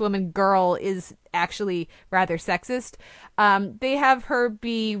grown-ass woman girl is actually rather sexist, they have her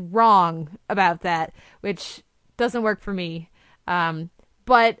be wrong about that, which doesn't work for me.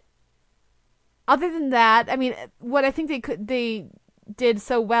 But other than that, I mean, what I think they did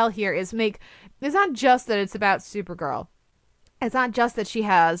so well here is it's not just that it's about Supergirl. It's not just that she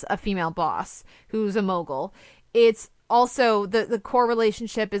has a female boss who's a mogul. It's also the core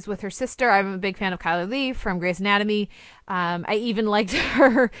relationship is with her sister. I'm a big fan of Kyler Lee from Grey's Anatomy. I even liked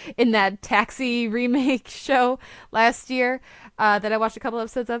her in that Taxi remake show last year that I watched a couple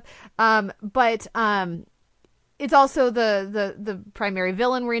episodes of. But it's also the primary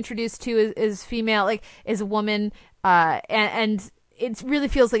villain we're introduced to is female, like is a woman, and it really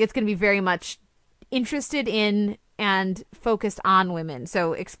feels like it's going to be very much interested in and focused on women.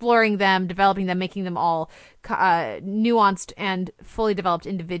 So exploring them, developing them, making them all nuanced and fully developed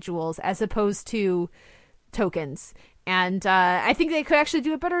individuals as opposed to tokens. And I think they could actually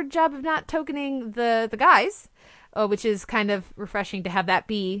do a better job of not tokening the guys, which is kind of refreshing to have that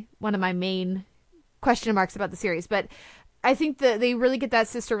be one of my main question marks about the series. But I think that they really get that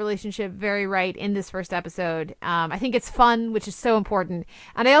sister relationship very right in this first episode. I think it's fun, which is so important.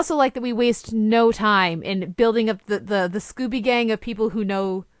 And I also like that we waste no time in building up the Scooby gang of people who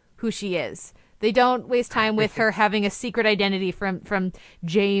know who she is. They don't waste time with her having a secret identity from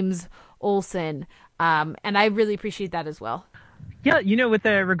James Olsen. And I really appreciate that as well. Yeah, with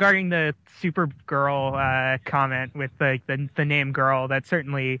regarding the Supergirl comment with the name girl, that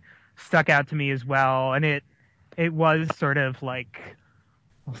certainly stuck out to me as well. And it was sort of like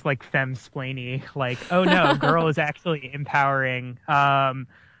almost like femme-splainy, like, oh no, girl is actually empowering. But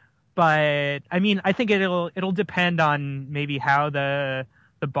I mean, I think it'll depend on maybe how the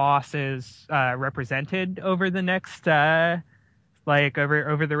boss is represented over the next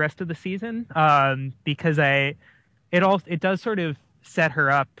over the rest of the season. Because it does sort of set her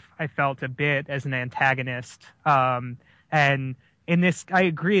up, I felt, a bit as an antagonist. And in this, I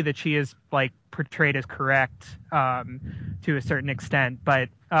agree that she is like portrayed as correct to a certain extent, but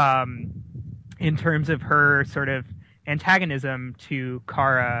in terms of her sort of antagonism to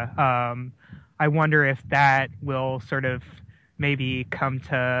Kara, I wonder if that will sort of maybe come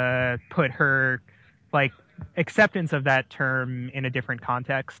to put her like acceptance of that term in a different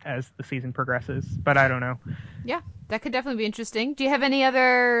context as the season progresses. But I don't know. Yeah, that could definitely be interesting. Do you have any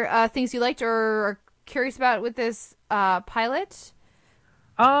other things you liked or are curious about with this pilot?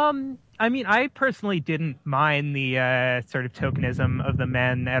 I mean, I personally didn't mind the sort of tokenism of the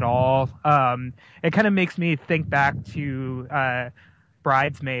men at all. It kind of makes me think back to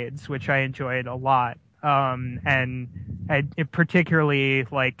Bridesmaids, which I enjoyed a lot. And it particularly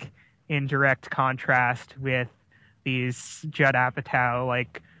like in direct contrast with these Judd Apatow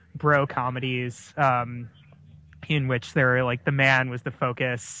like bro comedies, in which there like the man was the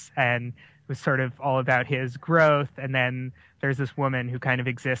focus and it was sort of all about his growth, and then there's this woman who kind of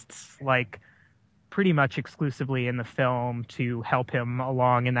exists like pretty much exclusively in the film to help him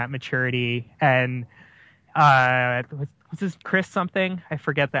along in that maturity. And was this Chris something? I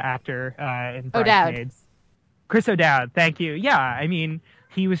forget the actor in Bridesmaids. Chris O'Dowd, thank you. Yeah, I mean,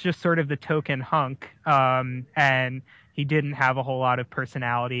 he was just sort of the token hunk, and he didn't have a whole lot of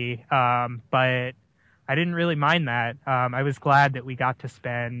personality, but I didn't really mind that. I was glad that we got to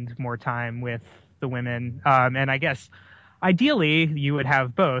spend more time with the women. And I guess ideally you would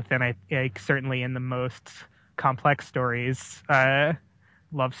have both. And I certainly in the most complex stories,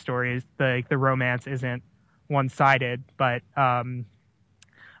 love stories, the romance isn't one-sided. But I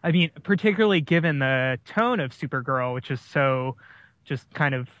mean, particularly given the tone of Supergirl, which is so just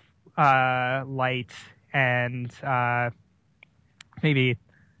kind of light and maybe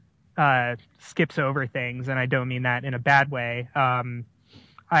skips over things, and I don't mean that in a bad way.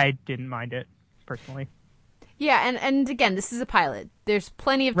 I didn't mind it personally. Yeah, and again, this is a pilot. There's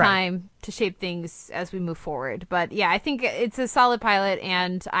plenty of time to shape things as we move forward. But yeah, I think it's a solid pilot,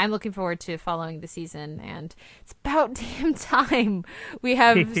 and I'm looking forward to following the season. And it's about damn time we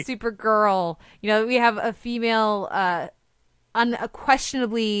have Supergirl. You know, we have a female,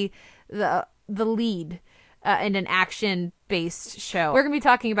 unquestionably the lead in an action-based show. We're going to be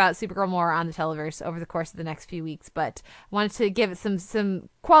talking about Supergirl more on the Televerse over the course of the next few weeks, but I wanted to give it some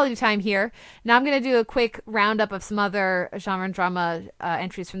quality time here. Now I'm going to do a quick roundup of some other genre and drama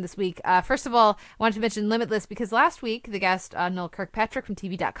entries from this week. First of all, I wanted to mention Limitless because last week the guest, Noel Kirkpatrick from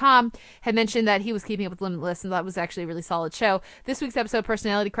TV.com, had mentioned that he was keeping up with Limitless, and that was actually a really solid show. This week's episode,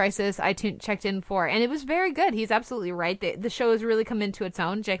 Personality Crisis, I checked in for, and it was very good. He's absolutely right. The show has really come into its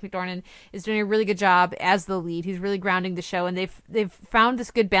own. Jake McDornan is doing a really good job as the lead. He's really grounding the show, and they've found this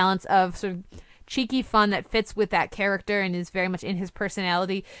good balance of sort of cheeky fun that fits with that character and is very much in his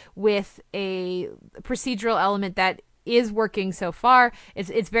personality, with a procedural element that is working so far.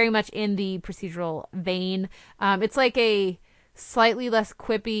 It's very much in the procedural vein. It's like a slightly less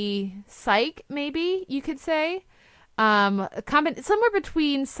quippy Psych, maybe you could say. Somewhere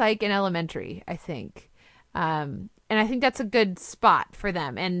between Psych and Elementary, I think. And I think that's a good spot for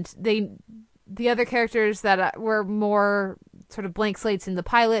them. And the other characters that were more sort of blank slates in the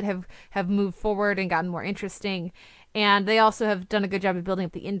pilot have moved forward and gotten more interesting. And they also have done a good job of building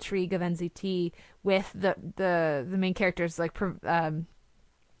up the intrigue of NZT with the main characters, like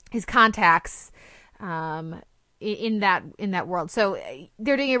his contacts in that world. So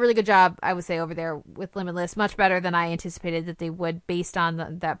they're doing a really good job, I would say, over there with Limitless, much better than I anticipated that they would based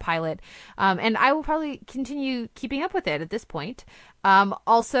on that pilot. And I will probably continue keeping up with it at this point.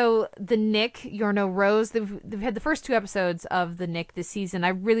 Also, The Nick, You're No Rose, they've had the first 2 episodes of The Nick this season. I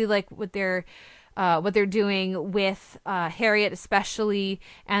really like what they're doing with Harriet especially,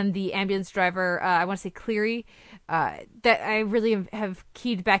 and the ambulance driver, I want to say Cleary. That I really have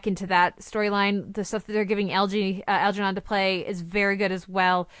keyed back into that storyline. The stuff that they're giving Algernon to play is very good as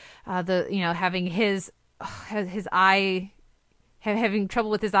well. Having his eye, having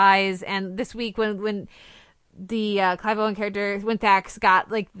trouble with his eyes, and this week when the Clive Owen character, when Thax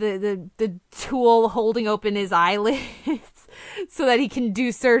got like the tool holding open his eyelids so that he can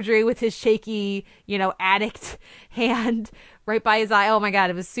do surgery with his shaky, addict hand right by his eye. Oh my God,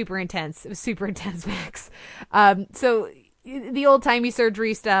 it was super intense. It was super intense, Max. So the old timey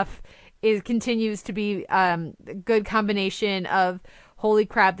surgery stuff continues to be a good combination of holy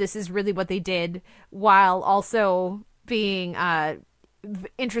crap, this is really what they did, while also being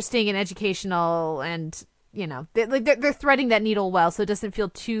interesting and educational, and they're threading that needle well, so it doesn't feel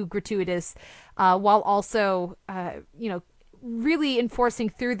too gratuitous, while also really enforcing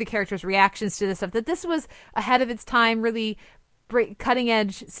through the characters' reactions to this stuff that this was ahead of its time, really cutting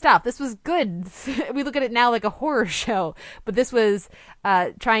edge stuff. This was good. We look at it now like a horror show, but this was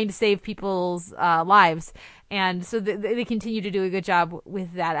trying to save people's lives. And so they continue to do a good job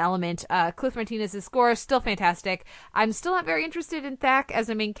with that element. Cliff Martinez's score is still fantastic. I'm still not very interested in Thak as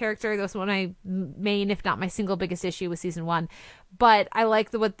a main character. That was one of my main, if not my single biggest issue with season 1. But I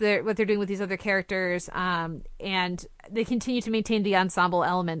like what they're doing with these other characters. And they continue to maintain the ensemble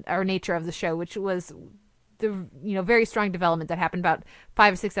element or nature of the show, which was the very strong development that happened about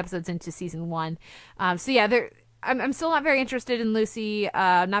 5 or 6 episodes into season 1. So yeah, I'm still not very interested in Lucy.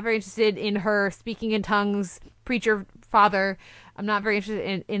 Not very interested in her speaking in tongues preacher father. I'm not very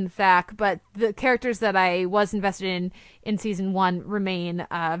interested in Thak, but the characters that I was invested in season 1 remain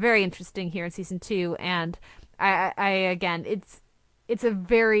very interesting here in season 2. And I again, it's a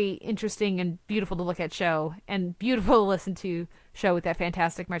very interesting and beautiful to look at show, and beautiful to listen to show with that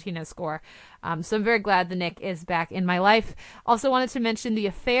fantastic Martinez score. So I'm very glad The Nick is back in my life. Also wanted to mention The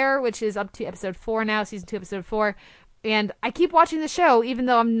Affair, which is up to episode 4 now, season 2, episode 4. And I keep watching the show, even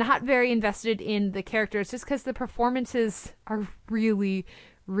though I'm not very invested in the characters, just because the performances are really,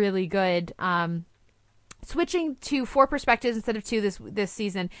 really good. switching to 4 perspectives instead of 2 this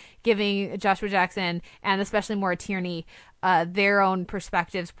season, giving Joshua Jackson and especially Maura Tierney their own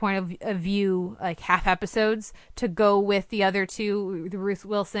perspectives, point of view, like half episodes to go with the other 2, the Ruth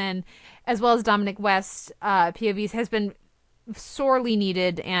Wilson as well as Dominic West POVs, has been sorely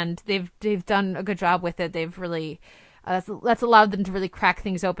needed, and they've done a good job with it. They've really that's allowed them to really crack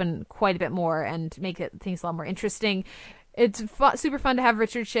things open quite a bit more and make things a lot more interesting. It's super fun to have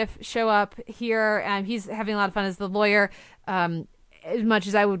Richard Schiff show up here, and he's having a lot of fun as the lawyer. As much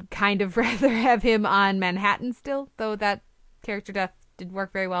as I would kind of rather have him on Manhattan still, though that character death did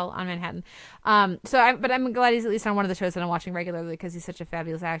work very well on Manhattan. But I'm glad he's at least on one of the shows that I'm watching regularly because he's such a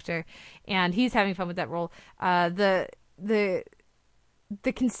fabulous actor, and he's having fun with that role. The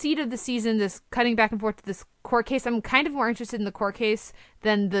conceit of the season, this cutting back and forth to this court case, I'm kind of more interested in the court case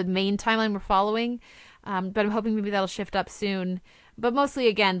than the main timeline we're following. But I'm hoping maybe that'll shift up soon. But mostly,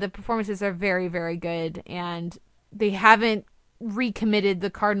 again, the performances are very, very good, and they haven't recommitted the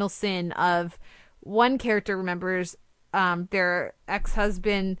cardinal sin of one character remembers their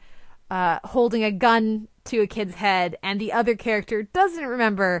ex-husband holding a gun to a kid's head, and the other character doesn't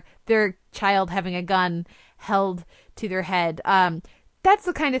remember their child having a gun held to their head. That's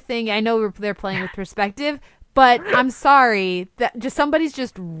the kind of thing, I know they're playing with perspective, but I'm sorry, that somebody's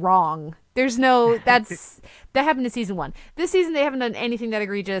just wrong. There's no, that happened in season 1. This season they haven't done anything that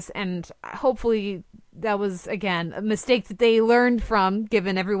egregious, and hopefully that was, again, a mistake that they learned from,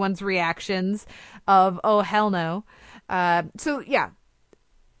 given everyone's reactions of, oh, hell no. So, yeah.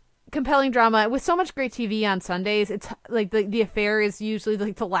 Compelling drama with so much great TV on Sundays. It's like the Affair is usually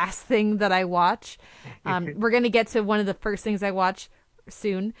like the last thing that I watch. We're going to get to one of the first things I watch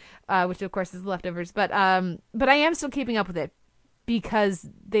soon, which of course is Leftovers. But I am still keeping up with it because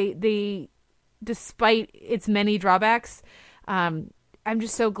they despite its many drawbacks, I'm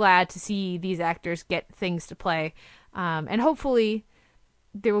just so glad to see these actors get things to play. And hopefully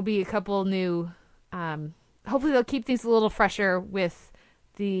there will be a couple new, hopefully they'll keep things a little fresher with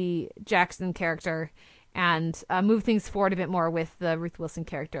the Jackson character and move things forward a bit more with the Ruth Wilson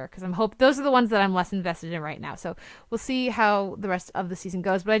character, because those are the ones that I'm less invested in right now. So we'll see how the rest of the season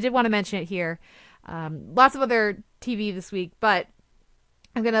goes, but I did want to mention it here. Lots of other TV this week, but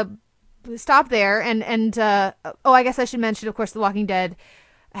I'm gonna stop there and I guess I should mention, of course, The Walking Dead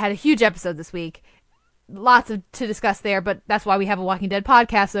had a huge episode this week. Lots to discuss there, but that's why we have a Walking Dead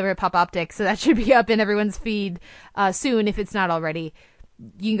podcast over at Pop Optic, so that should be up in everyone's feed soon if it's not already.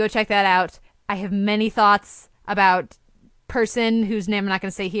 You can go check that out. I have many thoughts about person whose name I'm not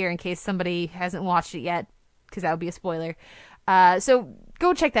going to say here in case somebody hasn't watched it yet, because that would be a spoiler. So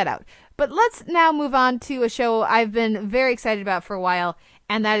go check that out. But let's now move on to a show I've been very excited about for a while,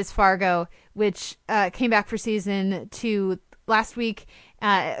 and that is Fargo, which came back for season 2 last week,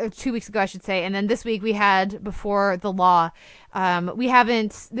 2 weeks ago, I should say. And then this week we had Before the Law.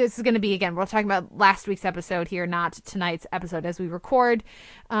 This is going to be, again, we're talking about last week's episode here, not tonight's episode as we record,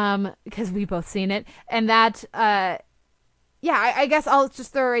 because we've both seen it. And that, I guess I'll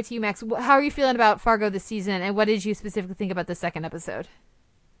just throw it right to you, Max. How are you feeling about Fargo this season, and what did you specifically think about the second episode?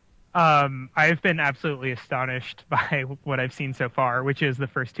 I've been absolutely astonished by what I've seen so far, which is the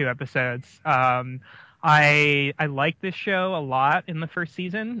first 2 episodes. I liked this show a lot in the first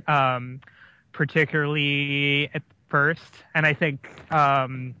season, particularly at first, and I think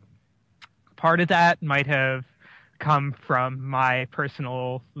part of that might have come from my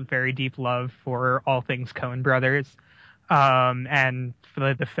personal, very deep love for all things Coen Brothers, and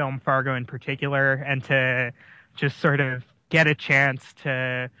for the film Fargo in particular, and to just sort of get a chance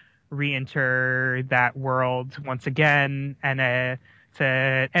to re-enter that world once again, and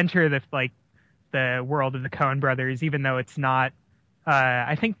to enter the world of the Coen Brothers, even though it's not.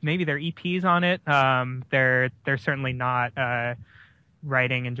 I think maybe they're EPs on it. They're certainly not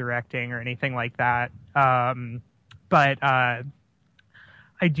writing and directing or anything like that. But I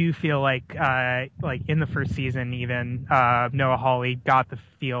do feel like in the first season, even Noah Hawley got the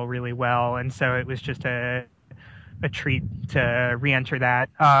feel really well, and so it was just a treat to re-enter that.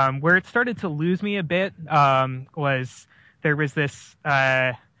 Where it started to lose me a bit was there was this.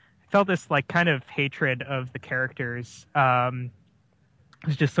 Felt this like kind of hatred of the characters. It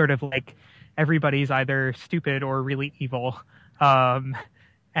was just sort of like everybody's either stupid or really evil, and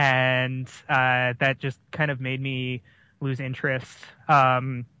that just kind of made me lose interest.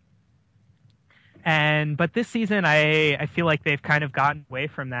 But this season, I feel like they've kind of gotten away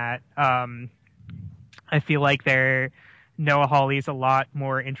from that. I feel like Noah Hawley's a lot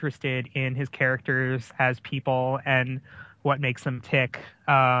more interested in his characters as people and what makes them tick.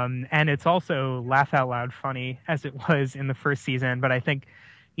 And it's also laugh out loud funny as it was in the first season, but I think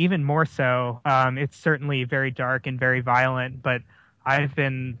even more so. It's certainly very dark and very violent, but I've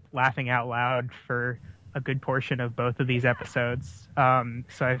been laughing out loud for a good portion of both of these episodes.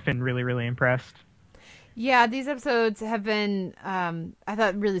 So I've been really, really impressed. Yeah, these episodes have been, I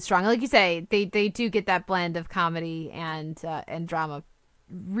thought, really strong. Like you say, they do get that blend of comedy and drama.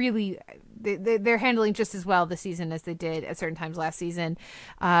 Really, they're handling just as well this season as they did at certain times last season.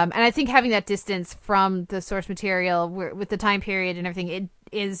 And I think having that distance from the source material with the time period and everything, it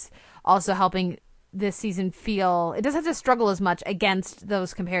is also helping this season feel, it doesn't have to struggle as much against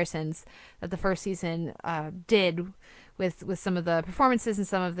those comparisons that the first season did with some of the performances and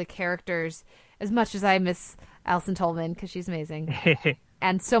some of the characters. As much as I miss Alison Tolman because she's amazing,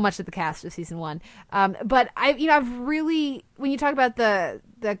 and so much of the cast of season 1, but I've really, when you talk about the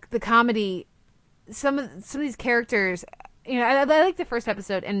comedy, some of these characters, I like the first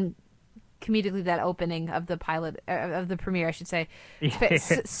episode and comedically that opening of the pilot of the premiere, I should say,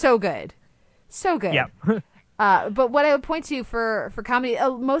 so good. Yeah. But what I would point to for comedy,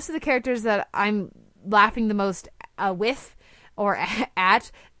 most of the characters that I'm laughing the most with or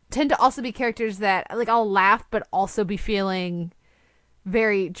at tend to also be characters that, like, I'll laugh but also be feeling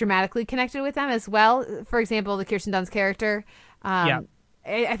very dramatically connected with them as well. For example, the Kirsten Dunst character. I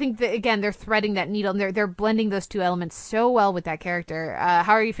think that, again, they're threading that needle and they're blending those two elements so well with that character.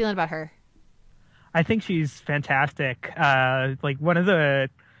 How are you feeling about her? I think she's fantastic. Like, one of the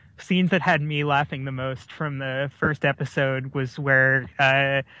scenes that had me laughing the most from the first episode was where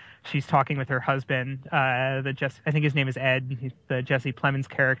she's talking with her husband, I think his name is Ed, the Jesse Plemons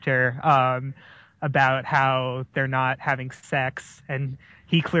character, about how they're not having sex, and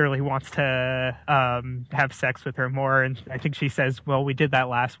he clearly wants to have sex with her more. And I think she says, "Well, we did that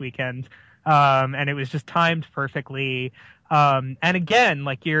last weekend," and it was just timed perfectly. And again,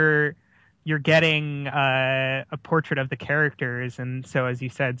 like, you're getting a portrait of the characters, and so, as you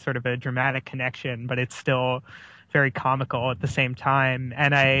said, sort of a dramatic connection, but it's still very comical at the same time.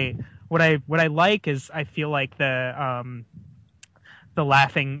 And what I like is, I feel like the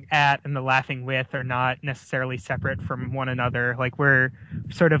laughing at and the laughing with are not necessarily separate from one another. Like, we're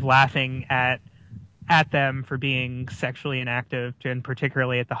sort of laughing at them for being sexually inactive, and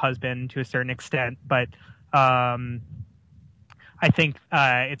particularly at the husband to a certain extent, but I think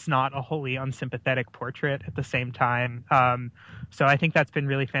it's not a wholly unsympathetic portrait at the same time. So I think that's been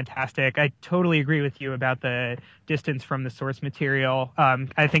really fantastic. I totally agree with you about the distance from the source material.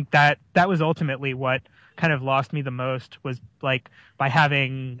 I think that was ultimately what kind of lost me the most, was, like, by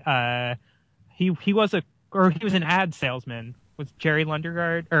having he was an ad salesman. Was Jerry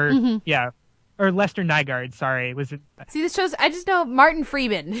Lundegaard or Lester Nygaard, sorry. See, this shows, I just know Martin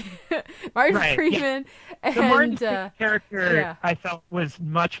Freeman. Freeman. Yeah. The Martin Freeman character, I felt, was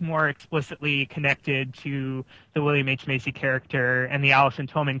much more explicitly connected to the William H. Macy character, and the Alison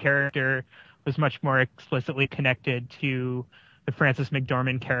Tolman character was much more explicitly connected to the Frances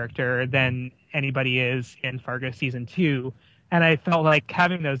McDormand character than anybody is in Fargo season 2. And I felt like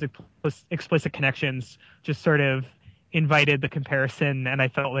having those explicit connections just sort of invited the comparison, and I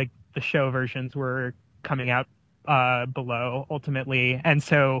felt like the show versions were coming out below ultimately. And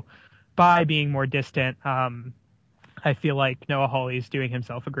so by being more distant, I feel like Noah Hawley's doing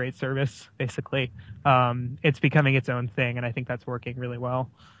himself a great service, basically. It's becoming its own thing, and I think that's working really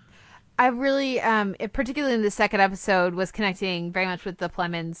well. I really, particularly in the second episode, was connecting very much with the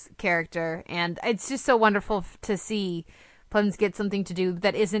Plemons character, and it's just so wonderful to see Plemons get something to do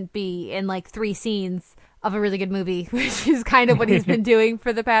that isn't be in, like, 3 scenes of a really good movie, which is kind of what he's been doing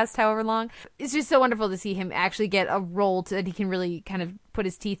for the past however long. It's just so wonderful to see him actually get a role that he can really kind of put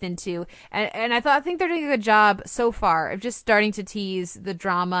his teeth into. And I think they're doing a good job so far of just starting to tease the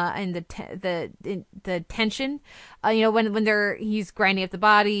drama and the tension. When he's grinding up the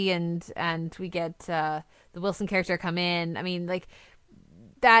body and we get the Wilson character come in. I mean, like,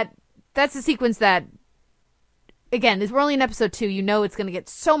 that's a sequence that, again, we're only in episode 2. It's going to get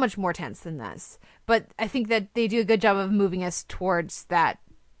so much more tense than this. But I think that they do a good job of moving us towards that,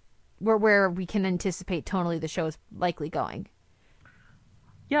 where we can anticipate tonally the show is likely going.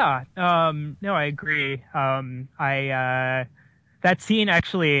 Yeah, no, I agree. That scene,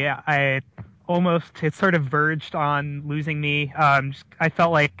 actually, it sort of verged on losing me. I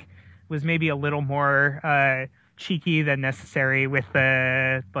felt like it was maybe a little more cheeky than necessary, with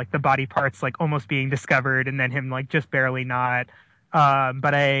the body parts, like, almost being discovered and then him, like, just barely not.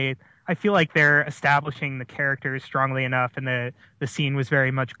 But I feel like they're establishing the characters strongly enough, and the scene was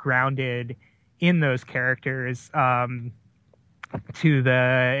very much grounded in those characters to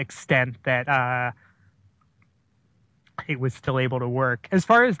the extent that it was still able to work. As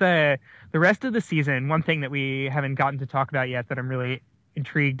far as the rest of the season, one thing that we haven't gotten to talk about yet that I'm really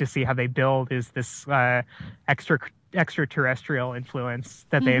intrigued to see how they build is this extraterrestrial influence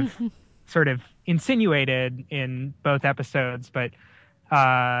that they've sort of insinuated in both episodes, but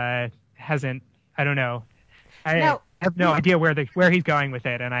hasn't. I don't know. I have no idea where he's going with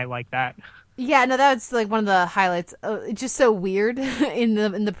it, and I like that. Yeah, no, that's like one of the highlights. It's just so weird in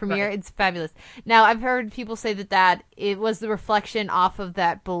the premiere. Right. It's fabulous. Now, I've heard people say that it was the reflection off of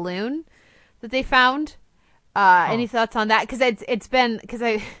that balloon that they found. Any thoughts on that? Because it's been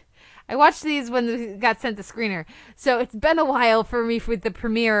I watched these when they got sent the screener, so it's been a while for me with the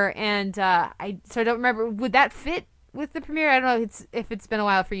premiere, and I don't remember. Would that fit with the premiere? I don't know if it's been a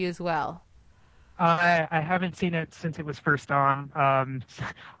while for you as well. I haven't seen it since it was first on.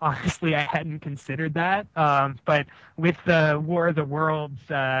 Honestly, I hadn't considered that. But with the War of the Worlds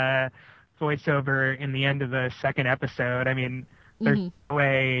voiceover in the end of the second episode, I mean, there's no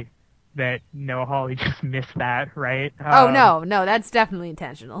way that Noah Hawley just missed that, right? No, that's definitely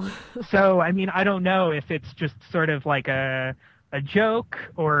intentional. So, I mean, I don't know if it's just sort of like a joke,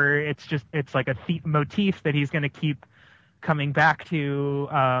 or it's like a motif that he's going to keep coming back to,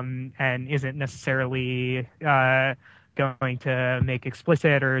 and isn't necessarily going to make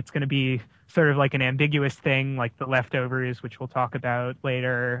explicit, or it's going to be sort of like an ambiguous thing, like The Leftovers, which we'll talk about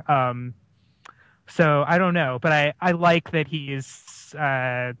later. So I don't know, but I like that he's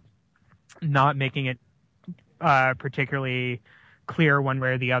not making it particularly clear one way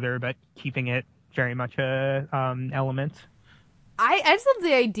or the other, but keeping it very much a element. I just love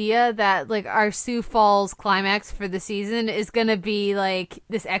the idea that like our Sioux Falls climax for the season is gonna be like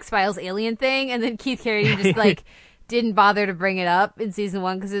this X-Files alien thing, and then Keith Carradine just like didn't bother to bring it up in season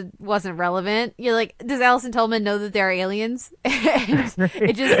 1 because it wasn't relevant. You're like, does Allison Tolman know that there are aliens? And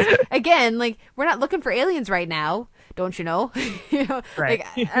it just, again, like, we're not looking for aliens right now, don't you know? You know, right.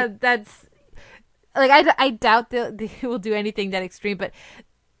 Like that's like I doubt they will do anything that extreme, but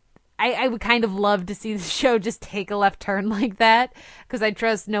I would kind of love to see the show just take a left turn like that, because I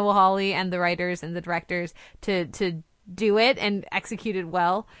trust Noah Hawley and the writers and the directors to do it and execute it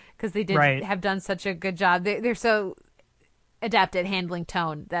well, because they did have done such a good job. They're so adept at handling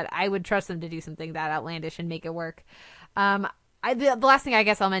tone that I would trust them to do something that outlandish and make it work. The last thing I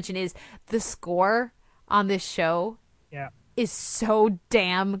guess I'll mention is the score on this show is so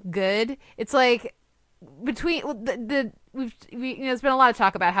damn good. It's like between we've there's been a lot of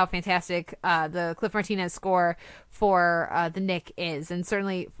talk about how fantastic the Cliff Martinez score for the Knick is, and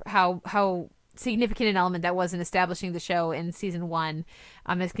certainly how significant an element that was in establishing the show in season 1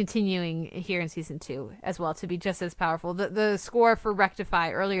 is continuing here in season 2 as well to be just as powerful. The score for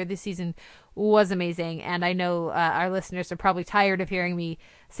Rectify earlier this season was amazing, and I know our listeners are probably tired of hearing me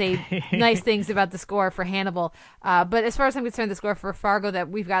say nice things about the score for Hannibal, but as far as I'm concerned, the score for Fargo that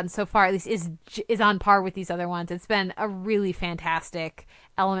we've gotten so far at least is on par with these other ones. It's been a really fantastic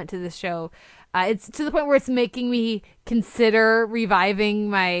element to this show. It's to the point where it's making me consider reviving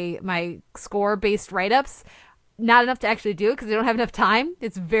my score-based write-ups. Not enough to actually do it because I don't have enough time.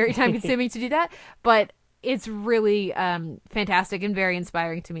 It's very time-consuming to do that, but it's really fantastic and very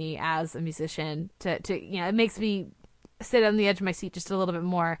inspiring to me as a musician. To it makes me sit on the edge of my seat just a little bit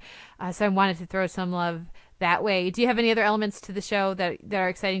more. So I wanted to throw some love that way. Do you have any other elements to the show that are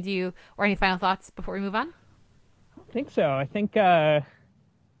exciting to you, or any final thoughts before we move on? I think so. I think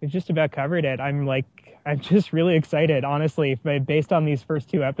we've just about covered it. I'm just really excited, honestly. Based on these first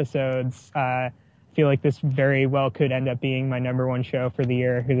 2 episodes, I feel like this very well could end up being my number 1 show for the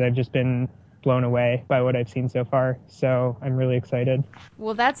year, because I've just been blown away by what I've seen so far. So I'm really excited.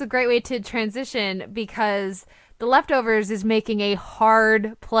 Well, that's a great way to transition, because The Leftovers is making a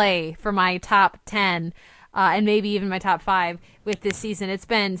hard play for my top 10 and maybe even my top 5 with this season. It's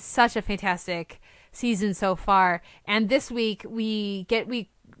been such a fantastic season so far. And this week we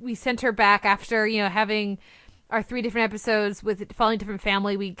sent her back after, having our 3 different episodes with Following Different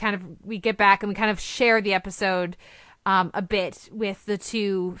Family. We get back and we kind of share the episode a bit with the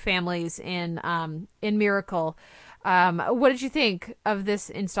 2 families in Miracle. What did you think of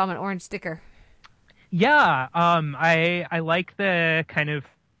this installment, Orange Sticker? Yeah, I like the kind of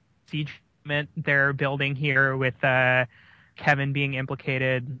siege they're building here with Kevin being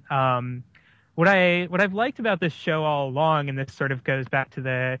implicated. What I've liked about this show all along, and this sort of goes back to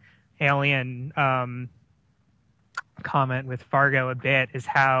the alien comment with Fargo a bit, is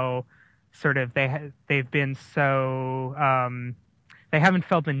how sort of they've been so they haven't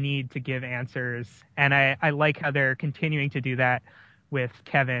felt the need to give answers, and I like how they're continuing to do that with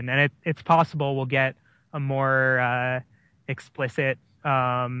Kevin, and it's possible we'll get a more explicit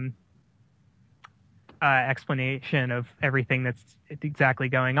explanation of everything that's exactly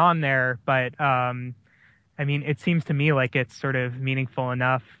going on there, but I mean, it seems to me like it's sort of meaningful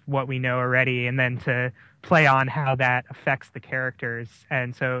enough what we know already, and then to play on how that affects the characters.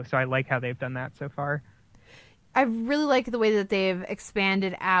 And so I like how they've done that so far. I really like the way that they've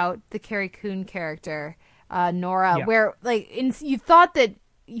expanded out the Carrie Coon character, Nora, Yeah. where like you thought that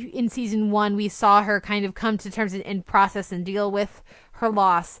in season 1 we saw her kind of come to terms and process and deal with her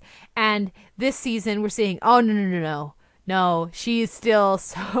loss, and this season we're seeing, oh no, she is still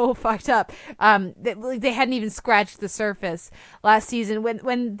so fucked up. They hadn't even scratched the surface last season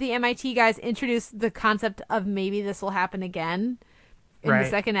when the MIT guys introduced the concept of maybe this will happen again in the Right.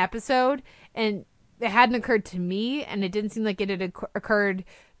 second episode, and it hadn't occurred to me, and it didn't seem like it had occurred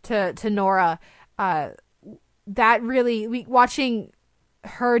to Nora. That really, watching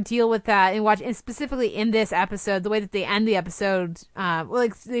her deal with that and specifically in this episode, the way that they end the episode,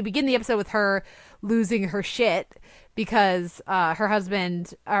 they begin the episode with her losing her shit because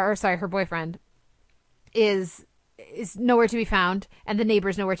her boyfriend is nowhere to be found, and the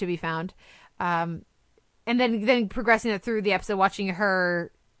neighbor's nowhere to be found. And then progressing it through the episode, watching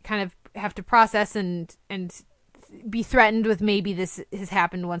her kind of have to process and be threatened with maybe this has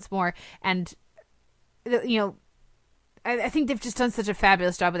happened once more. And, I think they've just done such a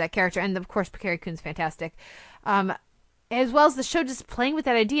fabulous job with that character. And of course, Carrie Coon's fantastic. As well as the show just playing with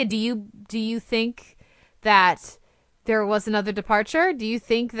that idea. Do you think that there was another departure? Do you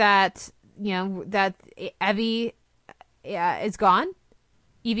think that, that Evie is gone?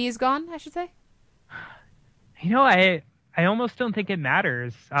 Evie is gone, I should say. I almost don't think it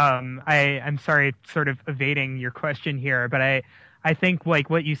matters. I'm sorry, sort of evading your question here, but I think like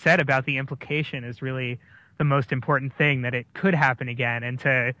what you said about the implication is really the most important thing, that it could happen again, and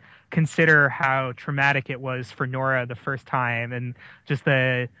to consider how traumatic it was for Nora the first time, and just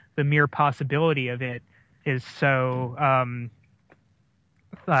the mere possibility of it is so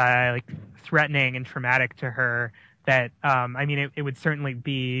like threatening and traumatic to her that I mean it would certainly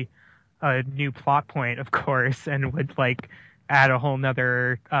be a new plot point, of course, and would like add a whole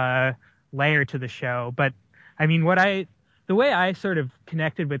nother layer to the show. But I mean, the way I sort of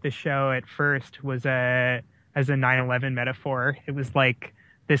connected with the show at first was as a 9/11 metaphor. It was like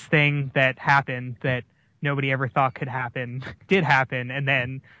this thing that happened that nobody ever thought could happen, did happen, and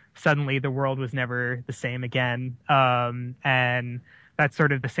then suddenly the world was never the same again. And that's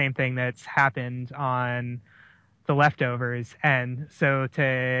sort of the same thing that's happened on The Leftovers. And so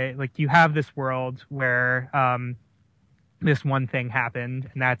you have this world where this one thing happened,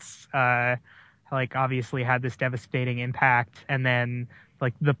 and that's obviously had this devastating impact, and then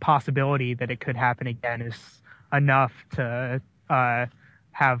like the possibility that it could happen again is enough to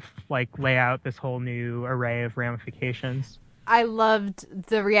lay out this whole new array of ramifications. I loved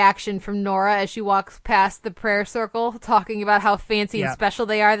the reaction from Nora as she walks past the prayer circle, talking about how fancy and special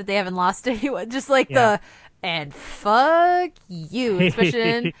they are, that they haven't lost anyone. Just like and fuck you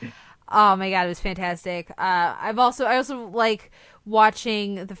expression. Oh my god, it was fantastic. I also like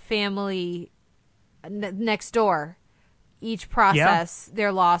watching the family next door each process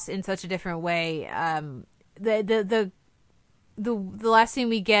their loss in such a different way. The last scene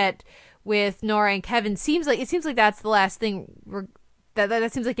we get with Nora and Kevin seems like that's the last thing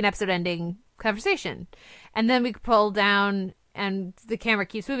that seems like an episode ending conversation, and then we pull down and the camera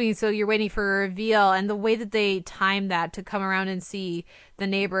keeps moving, so you're waiting for a reveal, and the way that they time that to come around and see the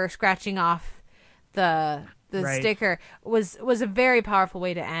neighbor scratching off the sticker was a very powerful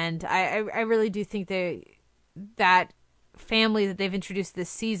way to end. I really do think that family that they've introduced this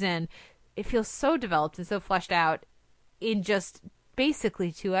season, it feels so developed and so fleshed out in just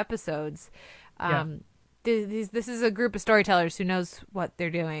basically 2 episodes. This is a group of storytellers who knows what they're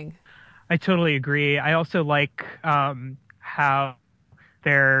doing. I totally agree. I also like how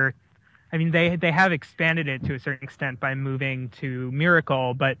they have expanded it to a certain extent by moving to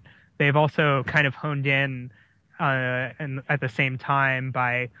Miracle, but they've also kind of honed in and at the same time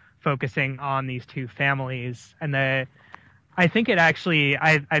by focusing on these 2 families. And I think it actually,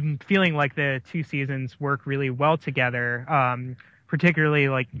 I'm feeling like the 2 seasons work really well together, particularly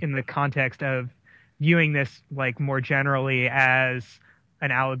like in the context of viewing this like more generally as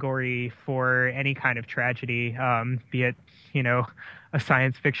an allegory for any kind of tragedy, be it, a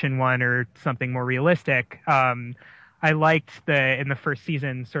science fiction one or something more realistic. I liked in the first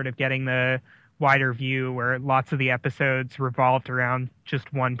season sort of getting the wider view where lots of the episodes revolved around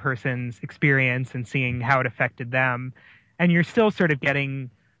just one person's experience and seeing how it affected them. And you're still sort of getting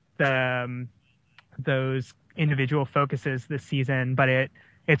those individual focuses this season, but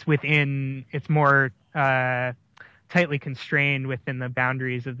it's more tightly constrained within the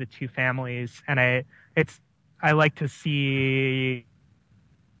boundaries of the 2 families. And I like to see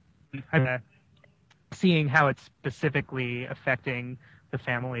seeing how it's specifically affecting the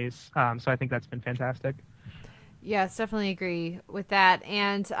families. So I think that's been fantastic. Yes, definitely agree with that.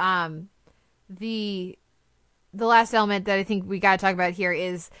 And the last element that I think we got to talk about here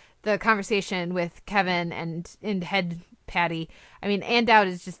is the conversation with Kevin and head Patty. I mean, Ann Dowd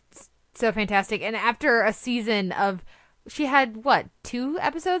is just so fantastic. And after a season of, she had, 2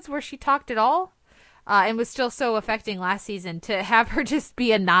 episodes where she talked at all? And was still so affecting last season, to have her just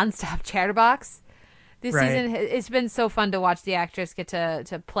be a nonstop chatterbox. This season, it's been so fun to watch the actress get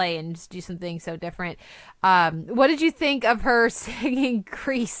to play and just do something so different. What did you think of her singing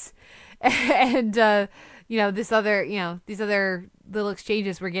Grease? And, these other little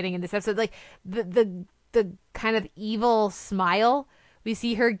exchanges we're getting in this episode, like the kind of evil smile we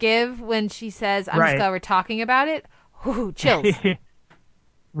see her give when she says, I'm just glad we're talking about it. Ooh, chills.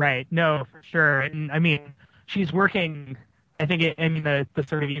 Right. No, for sure. And I mean, she's working, I think the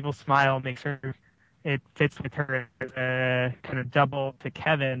sort of evil smile makes her, it fits with her as a kind of double to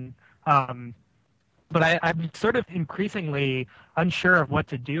Kevin. But I'm sort of increasingly unsure of what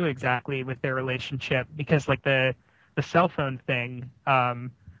to do exactly with their relationship, because like the cell phone thing, where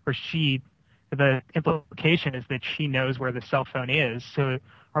the implication is that she knows where the cell phone is. So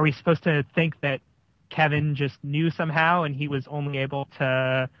are we supposed to think that Kevin just knew somehow and he was only able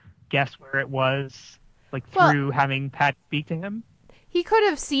to guess where it was, like through having Pat speak to him? He could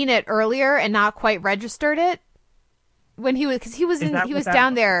have seen it earlier and not quite registered it when he was, because he was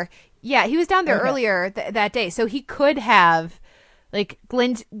down there. Yeah, he was down there earlier that day, so he could have like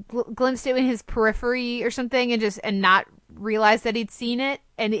glimpsed it in his periphery or something, and not realized that he'd seen it,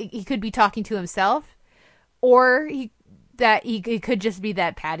 and he could be talking to himself, or he could just be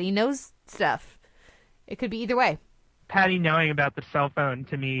that Patty knows stuff. It could be either way. Patty knowing about the cell phone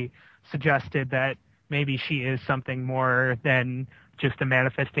to me suggested that maybe she is something more than just a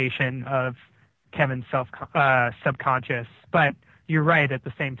manifestation of Kevin's subconscious. But you're right, at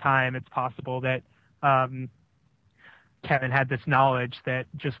the same time, it's possible that Kevin had this knowledge that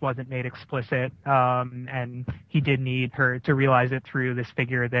just wasn't made explicit, and he did need her to realize it through this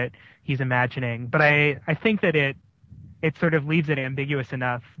figure that he's imagining. But I think that it sort of leaves it ambiguous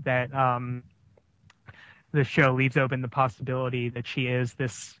enough that the show leaves open the possibility that she is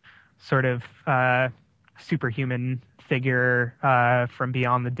this sort of superhuman figure from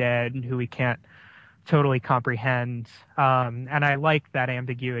beyond the dead who we can't totally comprehend. And I like that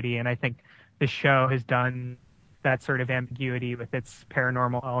ambiguity, and I think the show has done that sort of ambiguity with its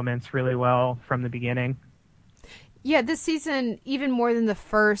paranormal elements really well from the beginning. Yeah, this season, even more than the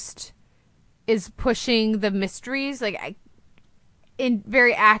first, is pushing the mysteries, in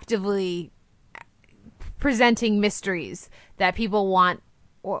very actively presenting mysteries that people want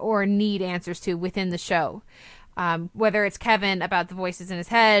or need answers to within the show. Whether it's Kevin about the voices in his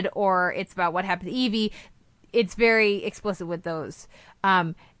head or it's about what happened to Evie, it's very explicit with those.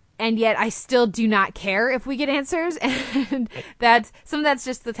 And yet I still do not care if we get answers. And that's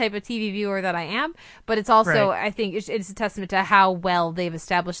just the type of TV viewer that I am. But it's also, I think it's a testament to how well they've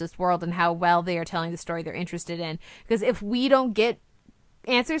established this world and how well they are telling the story they're interested in. Because if we don't get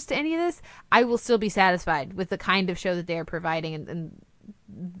answers to any of this, I will still be satisfied with the kind of show that they are providing. And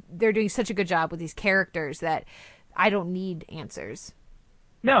they're doing such a good job with these characters that I don't need answers.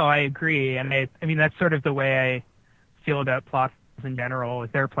 No, I agree. And I mean, that's sort of the way I feel about plots in general.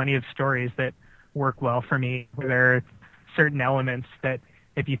 There are plenty of stories that work well for me, where there are certain elements that,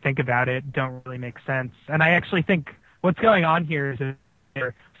 if you think about it, don't really make sense. And I actually think what's going on here is that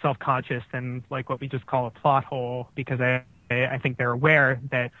they're self-conscious and like what we just call a plot hole, because I think they're aware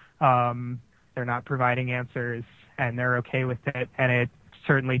that they're not providing answers and they're okay with it. And it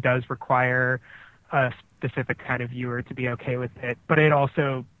certainly does require a specific kind of viewer to be okay with it. But it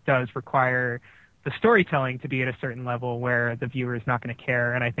also does require the storytelling to be at a certain level where the viewer is not going to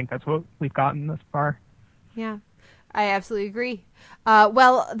care. And I think that's what we've gotten thus far. Yeah, I absolutely agree.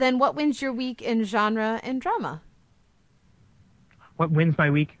 Well, then what wins your week in genre and drama? What wins my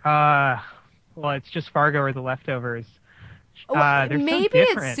week? Well, it's just Fargo or The Leftovers. Maybe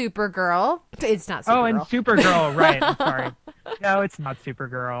it's Supergirl. It's not Supergirl. Oh, and Supergirl, right. I'm sorry. No, it's not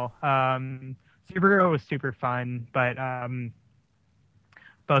Supergirl. Supergirl was super fun, but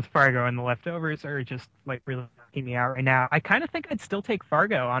both Fargo and The Leftovers are just like really knocking me out right now. I kind of think I'd still take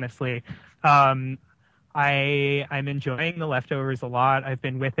Fargo, honestly. I'm enjoying The Leftovers a lot. I've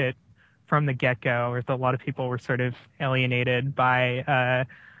been with it from the get-go, where a lot of people were sort of alienated by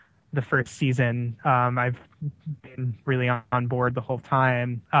the first season. I've been really on board the whole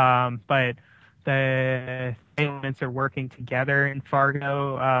time. But the elements are working together in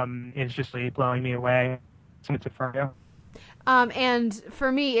Fargo is just really blowing me away. So it's a Fargo. And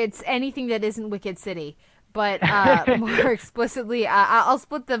for me, it's anything that isn't Wicked City. But more explicitly, I'll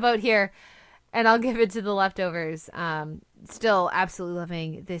split the vote here, and I'll give it to The Leftovers. Still absolutely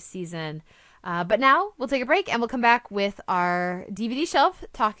loving this season. But now we'll take a break, and we'll come back with our DVD shelf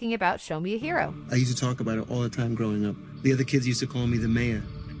talking about Show Me a Hero. I used to talk about it all the time growing up. The other kids used to call me the mayor.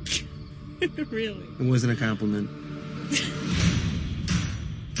 Really? It wasn't a compliment.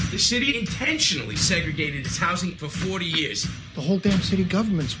 The city intentionally segregated its housing for 40 years. The whole damn city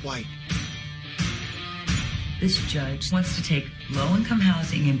government's white. This judge wants to take low-income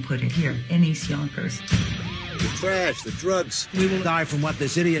housing and put it here in East Yonkers. The trash, the drugs. We will die from what the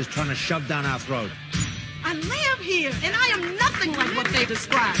city is trying to shove down our throat. I live here, and I am nothing like what they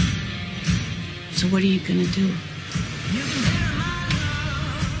describe. So what are you gonna do?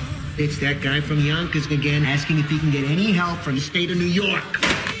 It's that guy from Yonkers again asking if he can get any help from the state of New York.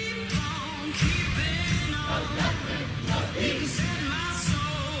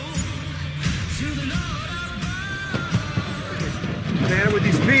 What's the matter with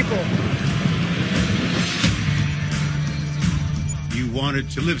these people? You wanted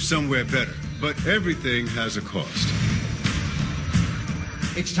to live somewhere better, but everything has a cost.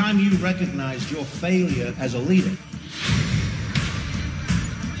 It's time you recognized your failure as a leader.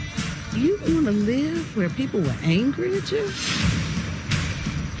 You want to live where people were angry at you?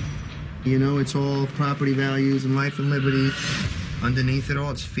 You know, it's all property values and life and liberty. Underneath it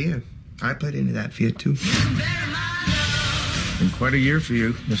all, it's fear. I played into that fear, too. Been quite a year for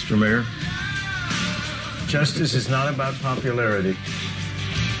you, Mr. Mayor. Justice is not about popularity.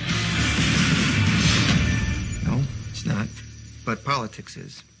 No, it's not. But politics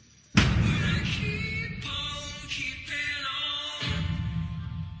is.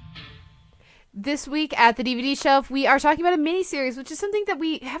 This week at the DVD shelf, we are talking about a miniseries, which is something that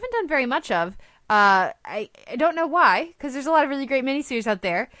we haven't done very much of. I don't know why, because there's a lot of really great miniseries out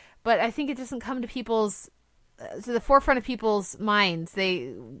there, but I think it doesn't come to the forefront of people's minds.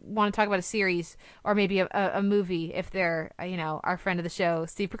 They want to talk about a series or maybe a movie if they're, our friend of the show,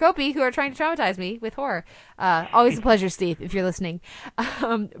 Steve Procopi, who are trying to traumatize me with horror. Always a pleasure, Steve, if you're listening.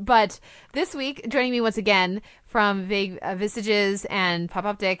 But this week, joining me once again from Vague Visages and Pop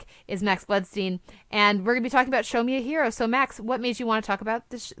Optic is Max Bloodstein, and we're going to be talking about Show Me a Hero. So, Max, what made you want to talk about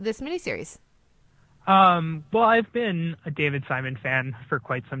this miniseries? Well, I've been a David Simon fan for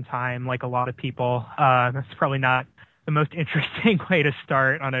quite some time, like a lot of people. That's probably not the most interesting way to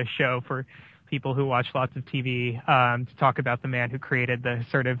start on a show for people who watch lots of TV, to talk about the man who created the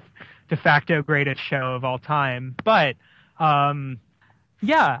sort of de facto greatest show of all time. But, I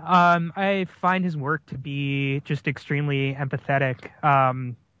find his work to be just extremely empathetic.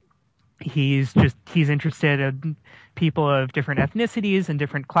 He's interested in people of different ethnicities and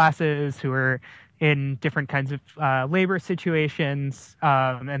different classes who are in different kinds of labor situations,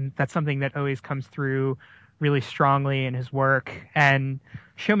 and that's something that always comes through really strongly in his work. And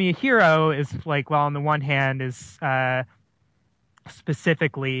Show Me a Hero is on the one hand is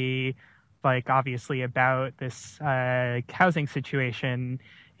specifically obviously about this housing situation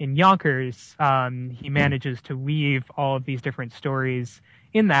in Yonkers. He manages to weave all of these different stories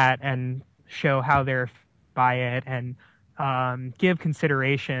in that and show how they're by it and give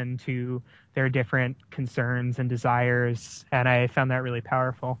consideration to their different concerns and desires, and I found that really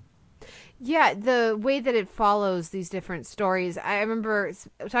powerful. Yeah, the way that it follows these different stories. I remember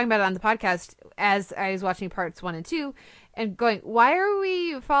talking about it on the podcast as I was watching parts 1 and 2 and going, why are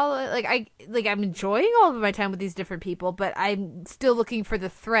we following, I'm enjoying all of my time with these different people, but I'm still looking for the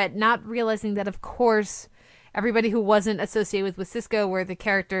thread, not realizing that, of course, everybody who wasn't associated with Cisco were the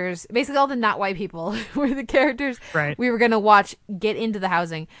characters, basically all the not white people were the characters right. We were going to watch get into the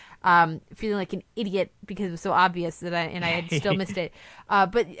housing, feeling like an idiot because it was so obvious that I had still missed it.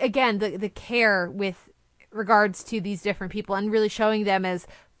 But again, the care with regards to these different people and really showing them as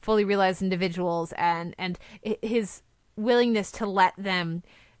fully realized individuals and his willingness to let them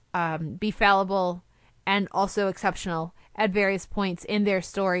be fallible and also exceptional at various points in their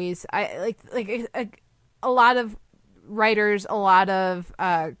stories. I a lot of writers, a lot of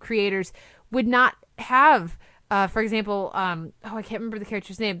creators would not have, for example, I can't remember the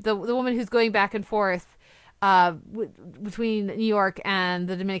character's name, the woman who's going back and forth between New York and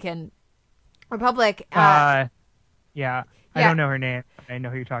the Dominican Republic. I don't know her name. I know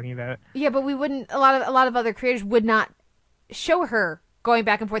who you're talking about. Yeah, but we wouldn't. A lot of other creators would not show her going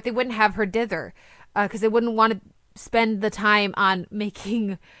back and forth. They wouldn't have her dither because they wouldn't want to spend the time on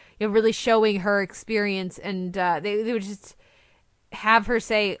making. Really showing her experience, and they would just have her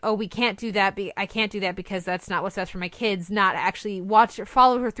say, "Oh, we can't do that. I can't do that because that's not what's best for my kids." Not actually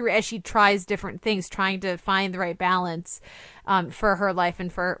follow her through as she tries different things, trying to find the right balance for her life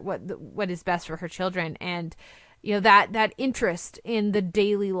and for what is best for her children. And that interest in the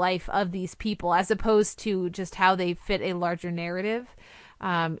daily life of these people, as opposed to just how they fit a larger narrative,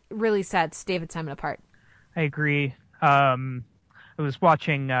 really sets David Simon apart. I agree. I was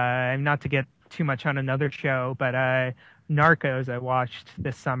watching, not to get too much on another show, but Narcos I watched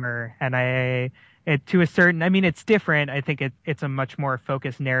this summer, and it's different. I think it's a much more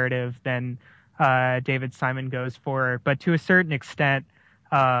focused narrative than David Simon goes for, but to a certain extent,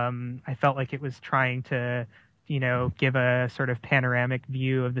 I felt like it was trying to, give a sort of panoramic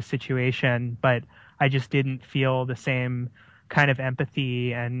view of the situation, but I just didn't feel the same kind of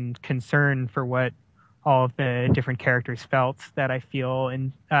empathy and concern for what all of the different characters felt that I feel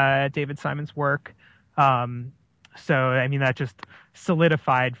in David Simon's work. So, that just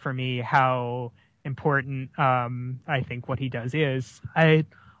solidified for me how important I think what he does is.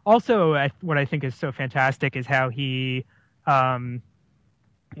 What I think is so fantastic is how he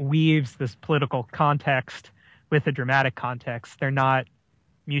weaves this political context with a dramatic context. They're not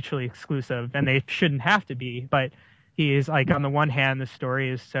mutually exclusive, and they shouldn't have to be, but he is, like, on the one hand, the story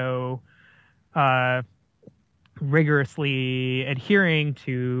is so rigorously adhering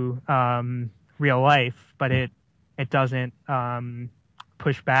to real life, but it doesn't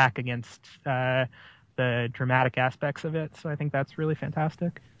push back against the dramatic aspects of it. So I think that's really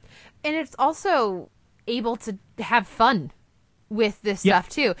fantastic. And it's also able to have fun with this stuff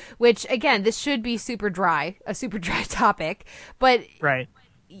too, which, again, this should be a super dry topic, but right.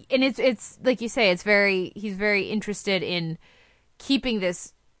 And it's like you say, he's very interested in keeping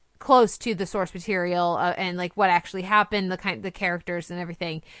this close to the source material and like what actually happened, the characters and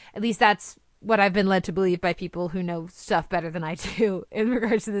everything. At least that's what I've been led to believe by people who know stuff better than I do in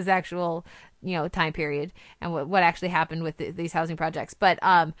regards to this actual, time period and what actually happened with these housing projects. But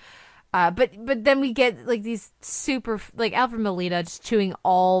then we get like these super, like, Alfred Molina just chewing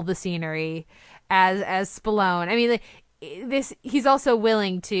all the scenery as Spallone. He's also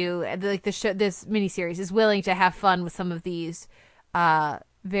willing to, like, this miniseries is willing to have fun with some of these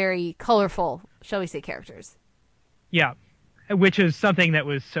very colorful, shall we say, characters. Yeah, which is something that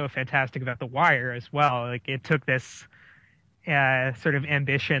was so fantastic about The Wire as well. Like, it took this sort of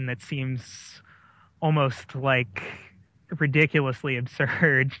ambition that seems almost like ridiculously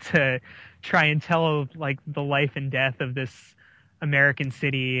absurd to try and tell, like, the life and death of this American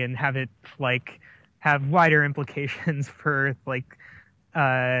city and have it, like, have wider implications for, like,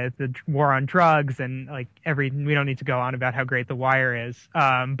 the war on drugs and, like, we don't need to go on about how great The Wire is.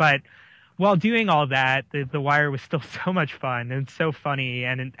 But while doing all that, the Wire was still so much fun and so funny,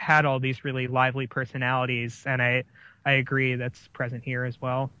 and it had all these really lively personalities. And I agree that's present here as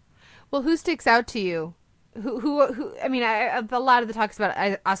well. Well, who sticks out to you? Who? A lot of the talks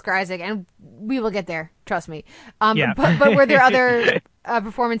about Oscar Isaac, and we will get there. Trust me. But were there other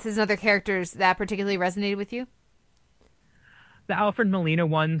performances and other characters that particularly resonated with you? The Alfred Molina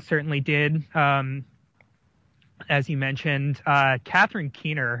one certainly did. As you mentioned, Catherine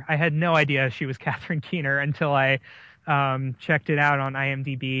Keener. I had no idea she was Catherine Keener until I checked it out on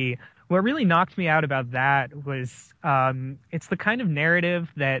IMDb. What really knocked me out about that was it's the kind of narrative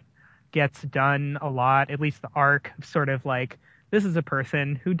that gets done a lot, at least the arc of sort of like, this is a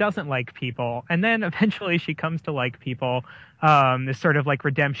person who doesn't like people, and then eventually she comes to like people, this sort of like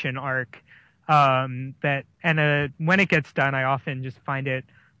redemption arc. When it gets done, I often just find it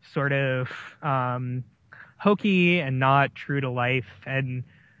sort of hokey and not true to life, and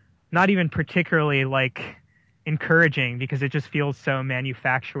not even particularly like encouraging, because it just feels so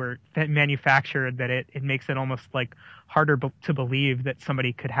manufactured that it makes it almost like harder to believe that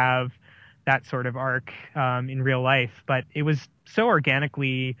somebody could have that sort of arc in real life. But it was so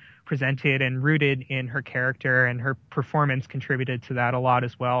organically presented and rooted in her character, and her performance contributed to that a lot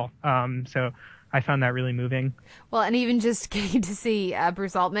as well. So I found that really moving. Well, and even just getting to see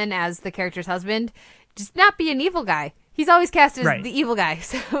Bruce Altman as the character's husband, just not be an evil guy. He's always cast as the evil guy.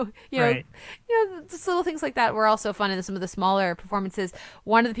 So, just little things like that were also fun in some of the smaller performances.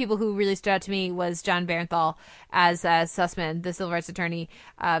 One of the people who really stood out to me was John Bernthal as Sussman, the civil rights attorney.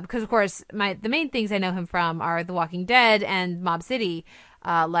 Because, of course, the main things I know him from are The Walking Dead and Mob City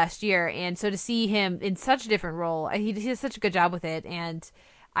last year. And so to see him in such a different role, he does such a good job with it. And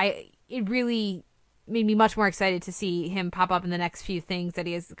it really made me much more excited to see him pop up in the next few things that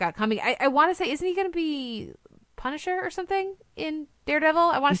he has got coming. I want to say, isn't he going to be Punisher or something in Daredevil?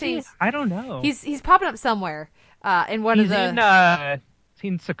 I want to say I don't know. He's popping up somewhere in one of the.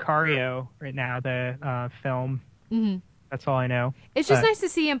 He's in Sicario right now, the film. Mm-hmm. That's all I know. It's just nice to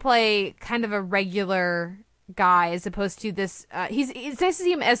see him play kind of a regular guy as opposed to this. It's nice to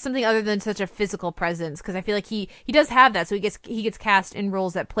see him as something other than such a physical presence, because I feel like he does have that, so he gets cast in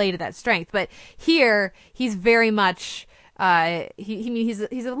roles that play to that strength. But here he's very much he's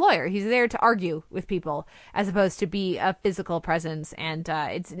a lawyer. He's there to argue with people as opposed to be a physical presence. And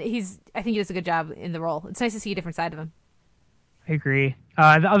I think he does a good job in the role. It's nice to see a different side of him. I agree.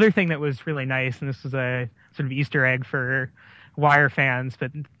 The other thing that was really nice, and this was a sort of Easter egg for Wire fans,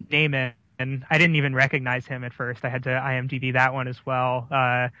 but Namon, and I didn't even recognize him at first. I had to IMDb that one as well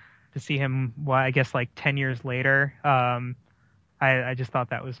to see him, I guess, like 10 years later. I just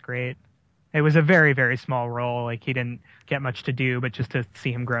thought that was great. It was a very, very small role. Like, he didn't get much to do, but just to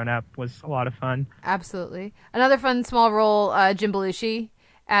see him grown up was a lot of fun. Absolutely. Another fun small role, Jim Belushi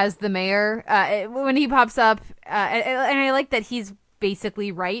as the mayor. When he pops up, and I like that he's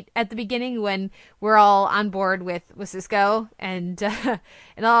basically right at the beginning when we're all on board with Cisco and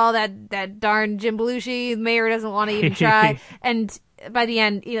all that darn Jim Belushi, the mayor doesn't want to even try. And by the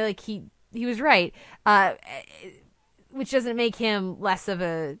end, like he was right, which doesn't make him less of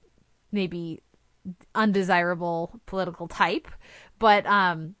a maybe undesirable political type, but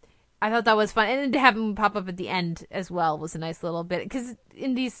I thought that was fun, and to have him pop up at the end as well was a nice little bit, because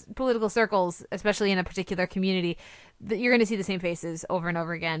in these political circles, especially in a particular community, you're going to see the same faces over and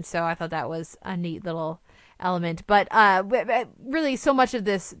over again. So I thought that was a neat little element. But really, so much of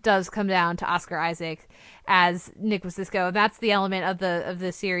this does come down to Oscar Isaac as Nick Wasisco. That's the element of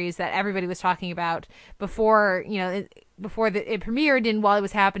the series that everybody was talking about before it premiered and while it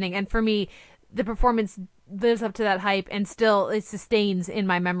was happening. And for me, the performance lives up to that hype, and still it sustains in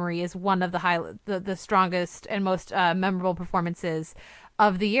my memory as one of the strongest and most memorable performances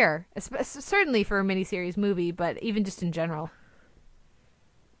of the year, certainly for a miniseries movie, but even just in general.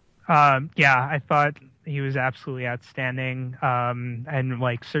 I thought he was absolutely outstanding, and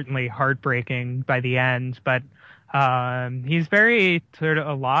like certainly heartbreaking by the end, but he's very sort of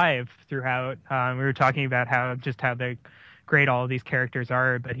alive throughout. We were talking about how great all of these characters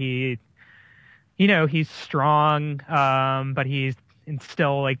are, but he's strong, but he's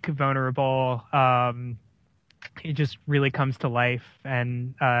still like vulnerable. He just really comes to life,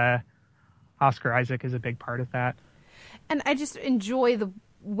 and Oscar Isaac is a big part of that. And I just enjoy the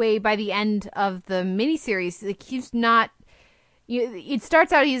way by the end of the miniseries, like he's not. It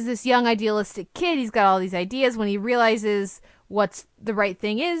starts out he's this young idealistic kid. He's got all these ideas. When he realizes what's the right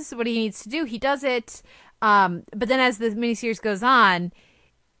thing is, what he needs to do, he does it. But then as the miniseries goes on,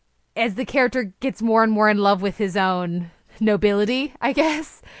 as the character gets more and more in love with his own nobility, I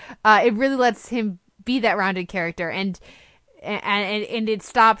guess, it really lets him be that rounded character, and it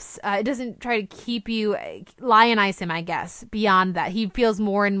stops. It doesn't try to keep you lionize him, I guess. Beyond that, he feels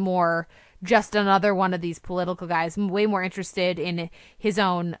more and more just another one of these political guys, way more interested in his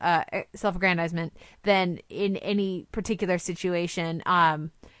own self-aggrandizement than in any particular situation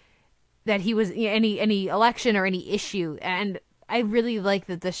that he was any election or any issue. And I really like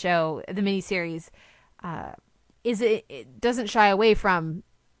that the show, the miniseries, it doesn't shy away from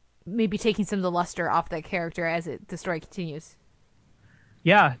maybe taking some of the luster off that character as the story continues.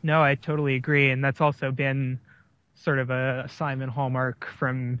 Yeah, no, I totally agree. And that's also been sort of a Simon hallmark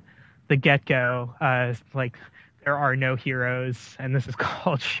from the get-go. Like, there are no heroes, and this is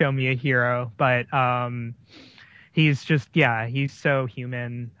called Show Me a Hero. But he's just, he's so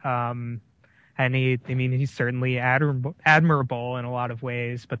human. And he's certainly admirable in a lot of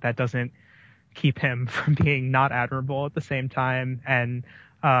ways, but that doesn't keep him from being not admirable at the same time. And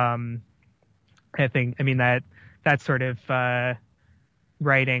I think that sort of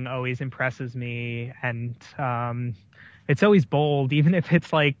writing always impresses me, and it's always bold, even if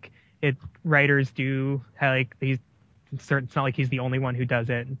it's like writers do like these. It's not like he's the only one who does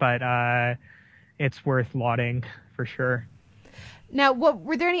it, but it's worth lauding for sure. Now,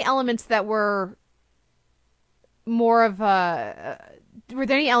 were there any elements that were more of were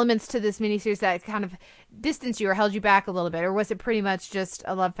there any elements to this miniseries that kind of distanced you or held you back a little bit, or was it pretty much just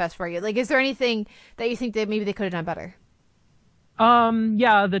a love fest for you? Like, is there anything that you think that maybe they could have done better?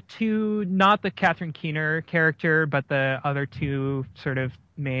 The two, not the Catherine Keener character, but the other two sort of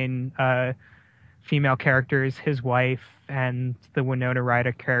main female characters, his wife and the Winona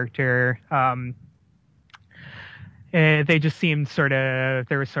Ryder character. They just seemed there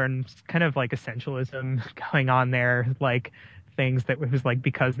was certain kind of like essentialism going on there, like things that was like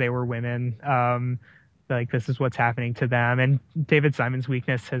because they were women, like this is what's happening to them. And David Simon's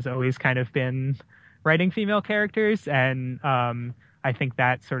weakness has always kind of been writing female characters, and I think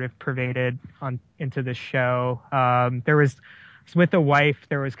that sort of pervaded into the show. There was with the wife,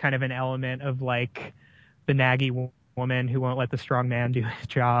 there was kind of an element of like the naggy woman who won't let the strong man do his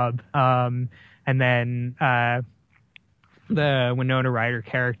job. And then the Winona Ryder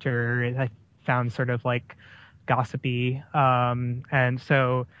character I found sort of like gossipy. And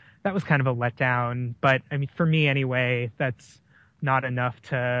so that was kind of a letdown. But I mean, for me anyway, that's not enough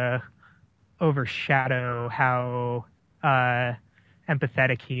to overshadow how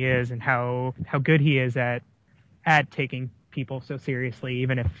empathetic he is and how good he is at taking people so seriously,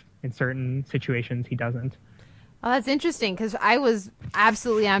 even if in certain situations he doesn't. Oh, that's interesting, because I was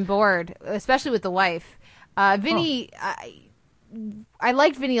absolutely on board, especially with the wife. Vinny, I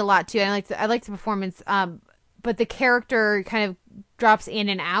liked Vinny a lot too. I liked the performance, but the character kind of drops in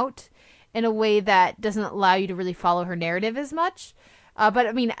and out in a way that doesn't allow you to really follow her narrative as much. But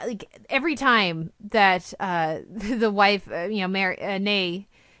I mean, like every time that the wife, Nay,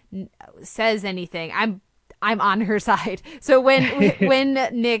 says anything, I'm on her side. So when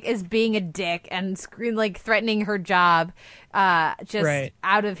Nick is being a dick and threatening her job, just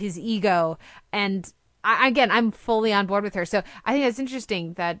out of his ego, and I'm fully on board with her. So I think that's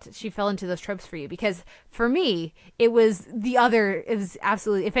interesting that she fell into those tropes for you, because for me, it was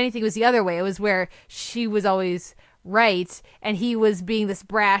absolutely, if anything, it was the other way. It was where she was always right, and he was being this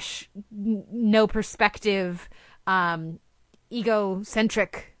brash, no perspective,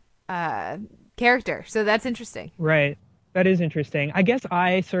 egocentric character. So that's interesting. Right. That is interesting. I guess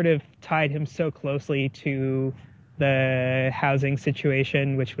I sort of tied him so closely to the housing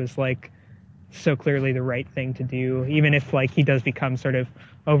situation, which was like so clearly the right thing to do, even if like he does become sort of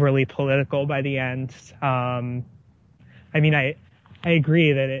overly political by the end. I mean, I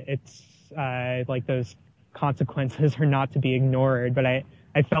agree that it's like those consequences are not to be ignored, but I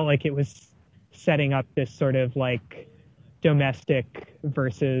felt like it was setting up this sort of like domestic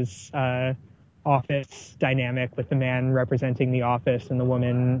versus office dynamic, with the man representing the office and the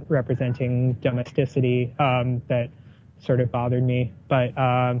woman representing domesticity, that sort of bothered me. But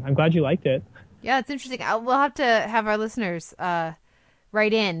I'm glad you liked it. Yeah, it's interesting. We'll have to have our listeners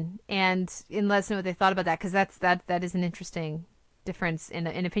write in and let us know what they thought about that, because that is an interesting difference in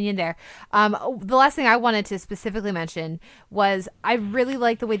opinion there. The last thing I wanted to specifically mention was I really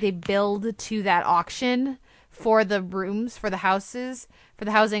like the way they build to that auction for the rooms, for the housing,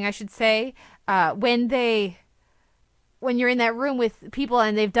 I should say. When you're in that room with people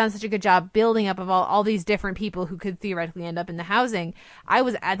and they've done such a good job building up of all these different people who could theoretically end up in the housing, I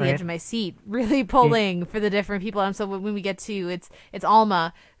was at the edge of my seat, really pulling for the different people. And so when we get to, it's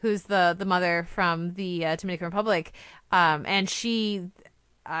Alma, who's the mother from the Dominican Republic. And she,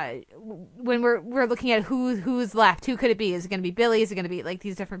 when we're looking at who's left, who could it be? Is it going to be Billy? Is it going to be like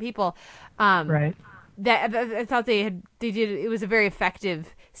these different people? Right. That I thought they did. It was a very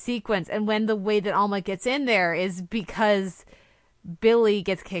effective sequence, and when the way that Alma gets in there is because Billy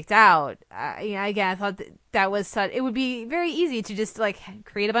gets kicked out. Again, I thought that was it would be very easy to just like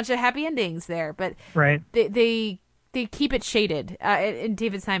create a bunch of happy endings there, but they keep it shaded. And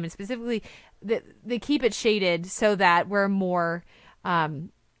David Simon specifically, they keep it shaded so that we're more.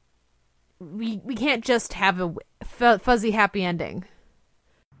 We can't just have a fuzzy happy ending.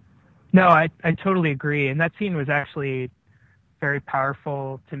 No, I totally agree. And that scene was actually very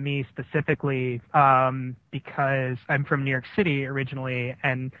powerful to me specifically, because I'm from New York City originally,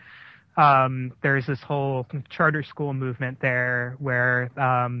 and there's this whole charter school movement there where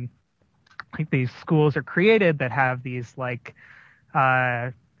like these schools are created that have these like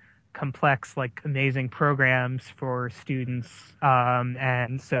complex, like amazing programs for students.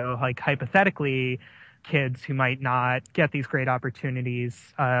 And so like hypothetically, kids who might not get these great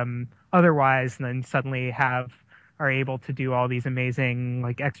opportunities otherwise, and then suddenly are able to do all these amazing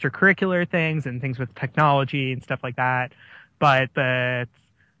like extracurricular things and things with technology and stuff like that. But the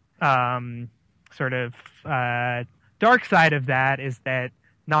sort of dark side of that is that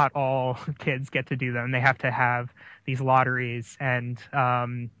not all kids get to do them. They have to have these lotteries, and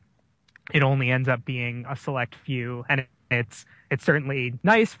it only ends up being a select few. And it's certainly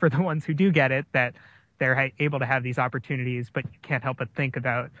nice for the ones who do get it that they're able to have these opportunities, but you can't help but think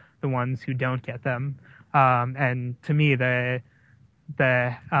about the ones who don't get them. And to me, the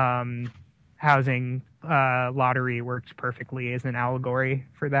housing lottery worked perfectly as an allegory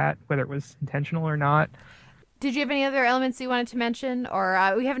for that, whether it was intentional or not. Did you have any other elements you wanted to mention?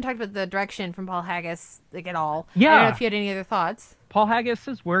 Or we haven't talked about the direction from Paul Haggis like at all. Yeah. I don't know if you had any other thoughts. Paul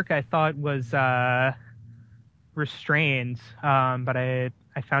Haggis's work I thought was restrained, but I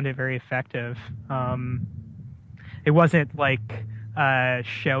found it very effective. It wasn't like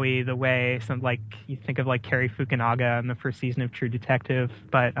showy the way some like you think of like Cary Fukunaga in the first season of True Detective,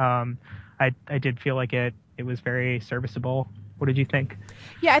 but I did feel like it was very serviceable. What did you think?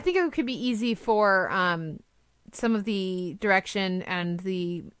 Yeah, I think it could be easy for some of the direction and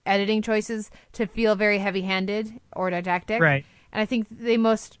the editing choices to feel very heavy-handed or didactic. Right. And I think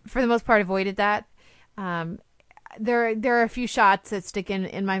for the most part, avoided that. There are a few shots that stick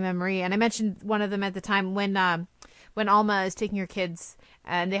in my memory, and I mentioned one of them at the time when Alma is taking her kids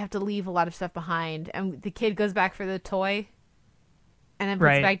and they have to leave a lot of stuff behind, and the kid goes back for the toy and then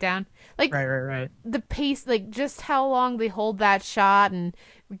puts it back down. Like right. The pace, like just how long they hold that shot and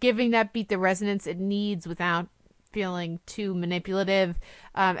giving that beat the resonance it needs without feeling too manipulative.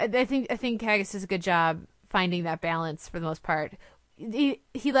 I think Haggis does a good job finding that balance for the most part.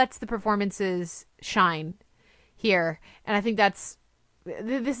 He lets the performances shine here, and I think this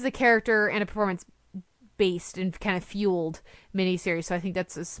is a character and a performance based and kind of fueled miniseries, so I think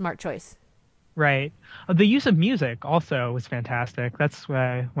that's a smart choice. Right. The use of music also was fantastic. That's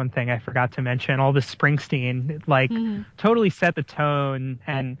one thing I forgot to mention. All the Springsteen, totally set the tone,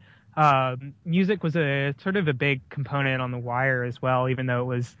 and music was a sort of a big component on The Wire as well, even though it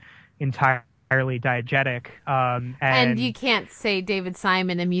was entirely diegetic. And you can't say David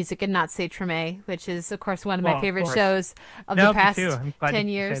Simon and music and not say Treme, which is, of course, one of my favorite shows of the past 10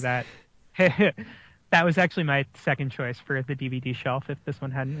 years. Say that. That was actually my second choice for the DVD shelf if this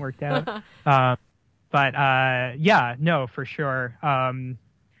one hadn't worked out. For sure. And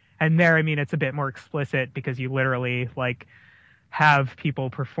there, I mean, it's a bit more explicit because you literally have people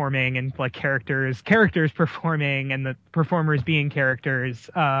performing and characters performing and the performers being characters.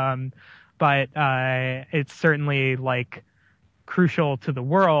 But it's certainly crucial to the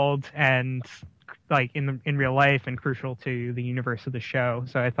world and in real life and crucial to the universe of the show.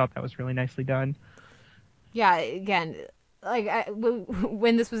 So I thought that was really nicely done. Yeah, again,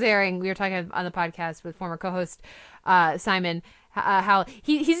 when this was airing, we were talking on the podcast with former co-host Simon, how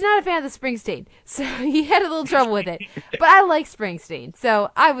he's not a fan of the Springsteen, so he had a little trouble with it. But I like Springsteen,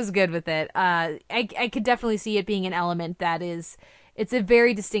 so I was good with it. I could definitely see it being an element that it's a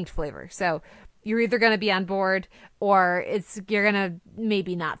very distinct flavor. So you're either going to be on board or you're going to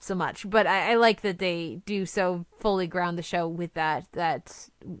maybe not so much. But I like that they do so fully ground the show with that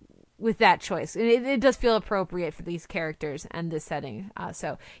choice. And it does feel appropriate for these characters and this setting.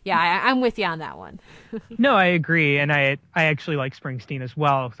 I'm with you on that one. No, I agree. And I actually like Springsteen as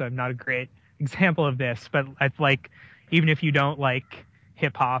well. So I'm not a great example of this, but even if you don't like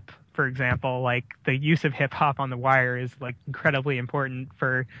hip hop, for example, the use of hip hop on The Wire is incredibly important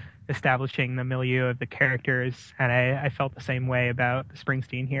for establishing the milieu of the characters. And I felt the same way about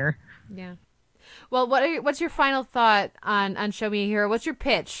Springsteen here. Yeah. Well, what's your final thought on Show Me a Hero? What's your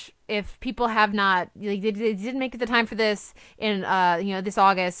pitch if people have not, they didn't make the time for this in this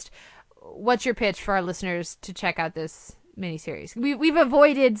August? What's your pitch for our listeners to check out this miniseries? We've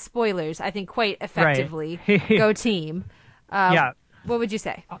avoided spoilers, I think, quite effectively. Right. Go team. Yeah. What would you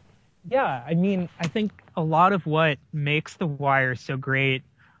say? Yeah, I mean, I think a lot of what makes The Wire so great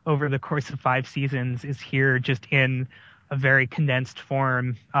over the course of 5 seasons is here just in a very condensed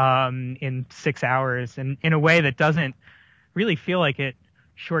form, in 6 hours, and in a way that doesn't really feel like it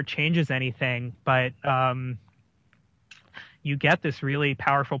shortchanges anything, but you get this really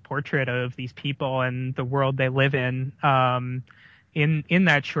powerful portrait of these people and the world they live in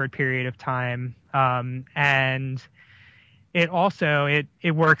that short period of time, and it also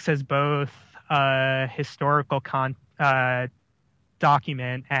it works as both a historical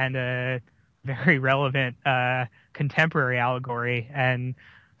document and a very relevant contemporary allegory, and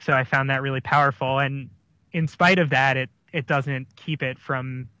so I found that really powerful. And in spite of that, it doesn't keep it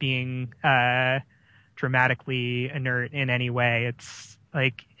from being dramatically inert in any way. It's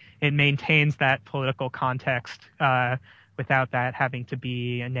it maintains that political context without that having to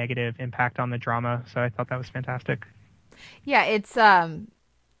be a negative impact on the drama. So I thought that was fantastic. Yeah, it's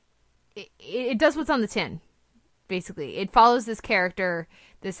it does what's on the tin. Basically, it follows this character,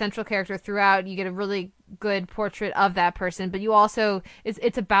 the central character throughout. You get a really good portrait of that person, but you also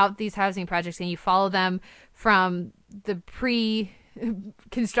it's about these housing projects, and you follow them from the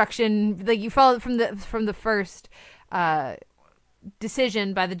pre-construction. You follow it from the first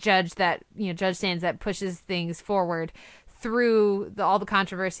decision by the judge that Judge Sands that pushes things forward through all the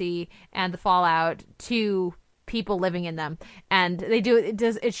controversy and the fallout to people living in them, and it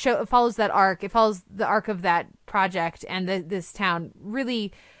follows that arc. It follows the arc of that project and this town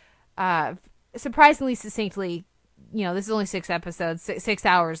really surprisingly succinctly. This is only 6 episodes, 6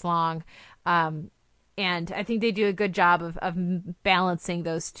 hours long, and And I think they do a good job of balancing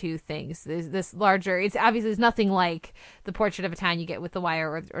those two things. There's this larger, it's obviously there's nothing like the portrait of a town you get with The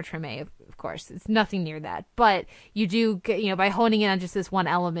Wire or Treme, of course. It's nothing near that. But you do get, by honing in on just this one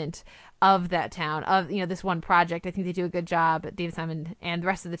element of that town, of, this one project, I think they do a good job. David Simon and the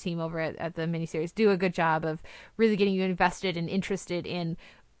rest of the team over at the miniseries do a good job of really getting you invested and interested in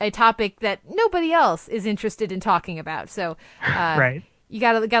a topic that nobody else is interested in talking about. So, right. You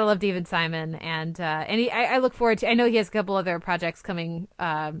gotta love David Simon, and I look forward to. I know he has a couple other projects coming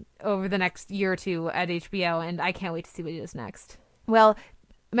over the next year or two at HBO, and I can't wait to see what he does next. Well,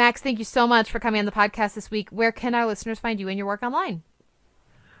 Max, thank you so much for coming on the podcast this week. Where can our listeners find you and your work online?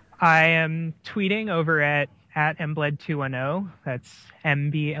 I am tweeting over at mbled210. That's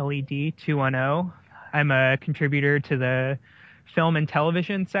MBLED 210. I'm a contributor to the film and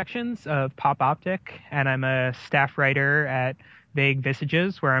television sections of Pop Optic, and I'm a staff writer at Vague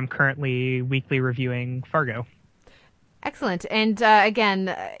Visages, where I'm currently weekly reviewing Fargo. Excellent. And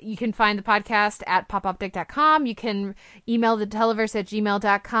again, you can find the podcast at popoptic.com. You can email the Televerse at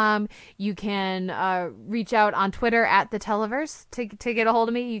gmail.com. You can reach out on Twitter at the Televerse to get a hold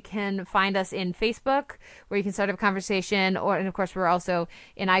of me. You can find us in Facebook, where you can start a conversation. And of course, we're also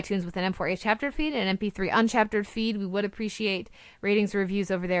in iTunes with an M4A chaptered feed and an MP3 unchaptered feed. We would appreciate ratings or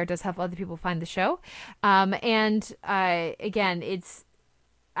reviews over there. It does help other people find the show. And again,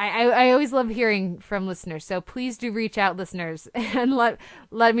 I always love hearing from listeners, so please do reach out, listeners, and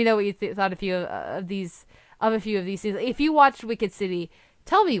let me know what you thought of a few of these things. If you watched Wicked City,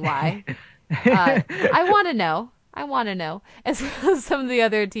 tell me why. I want to know. As well as some of the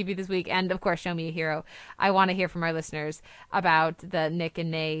other TV this week, and of course, Show Me a Hero. I want to hear from our listeners about the Nick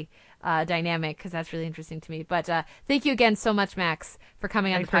and Nay dynamic, because that's really interesting to me. But thank you again so much, Max, for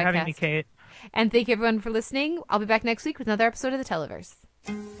coming on the podcast. Thanks for having me, Kate. And thank you everyone for listening. I'll be back next week with another episode of the Televerse.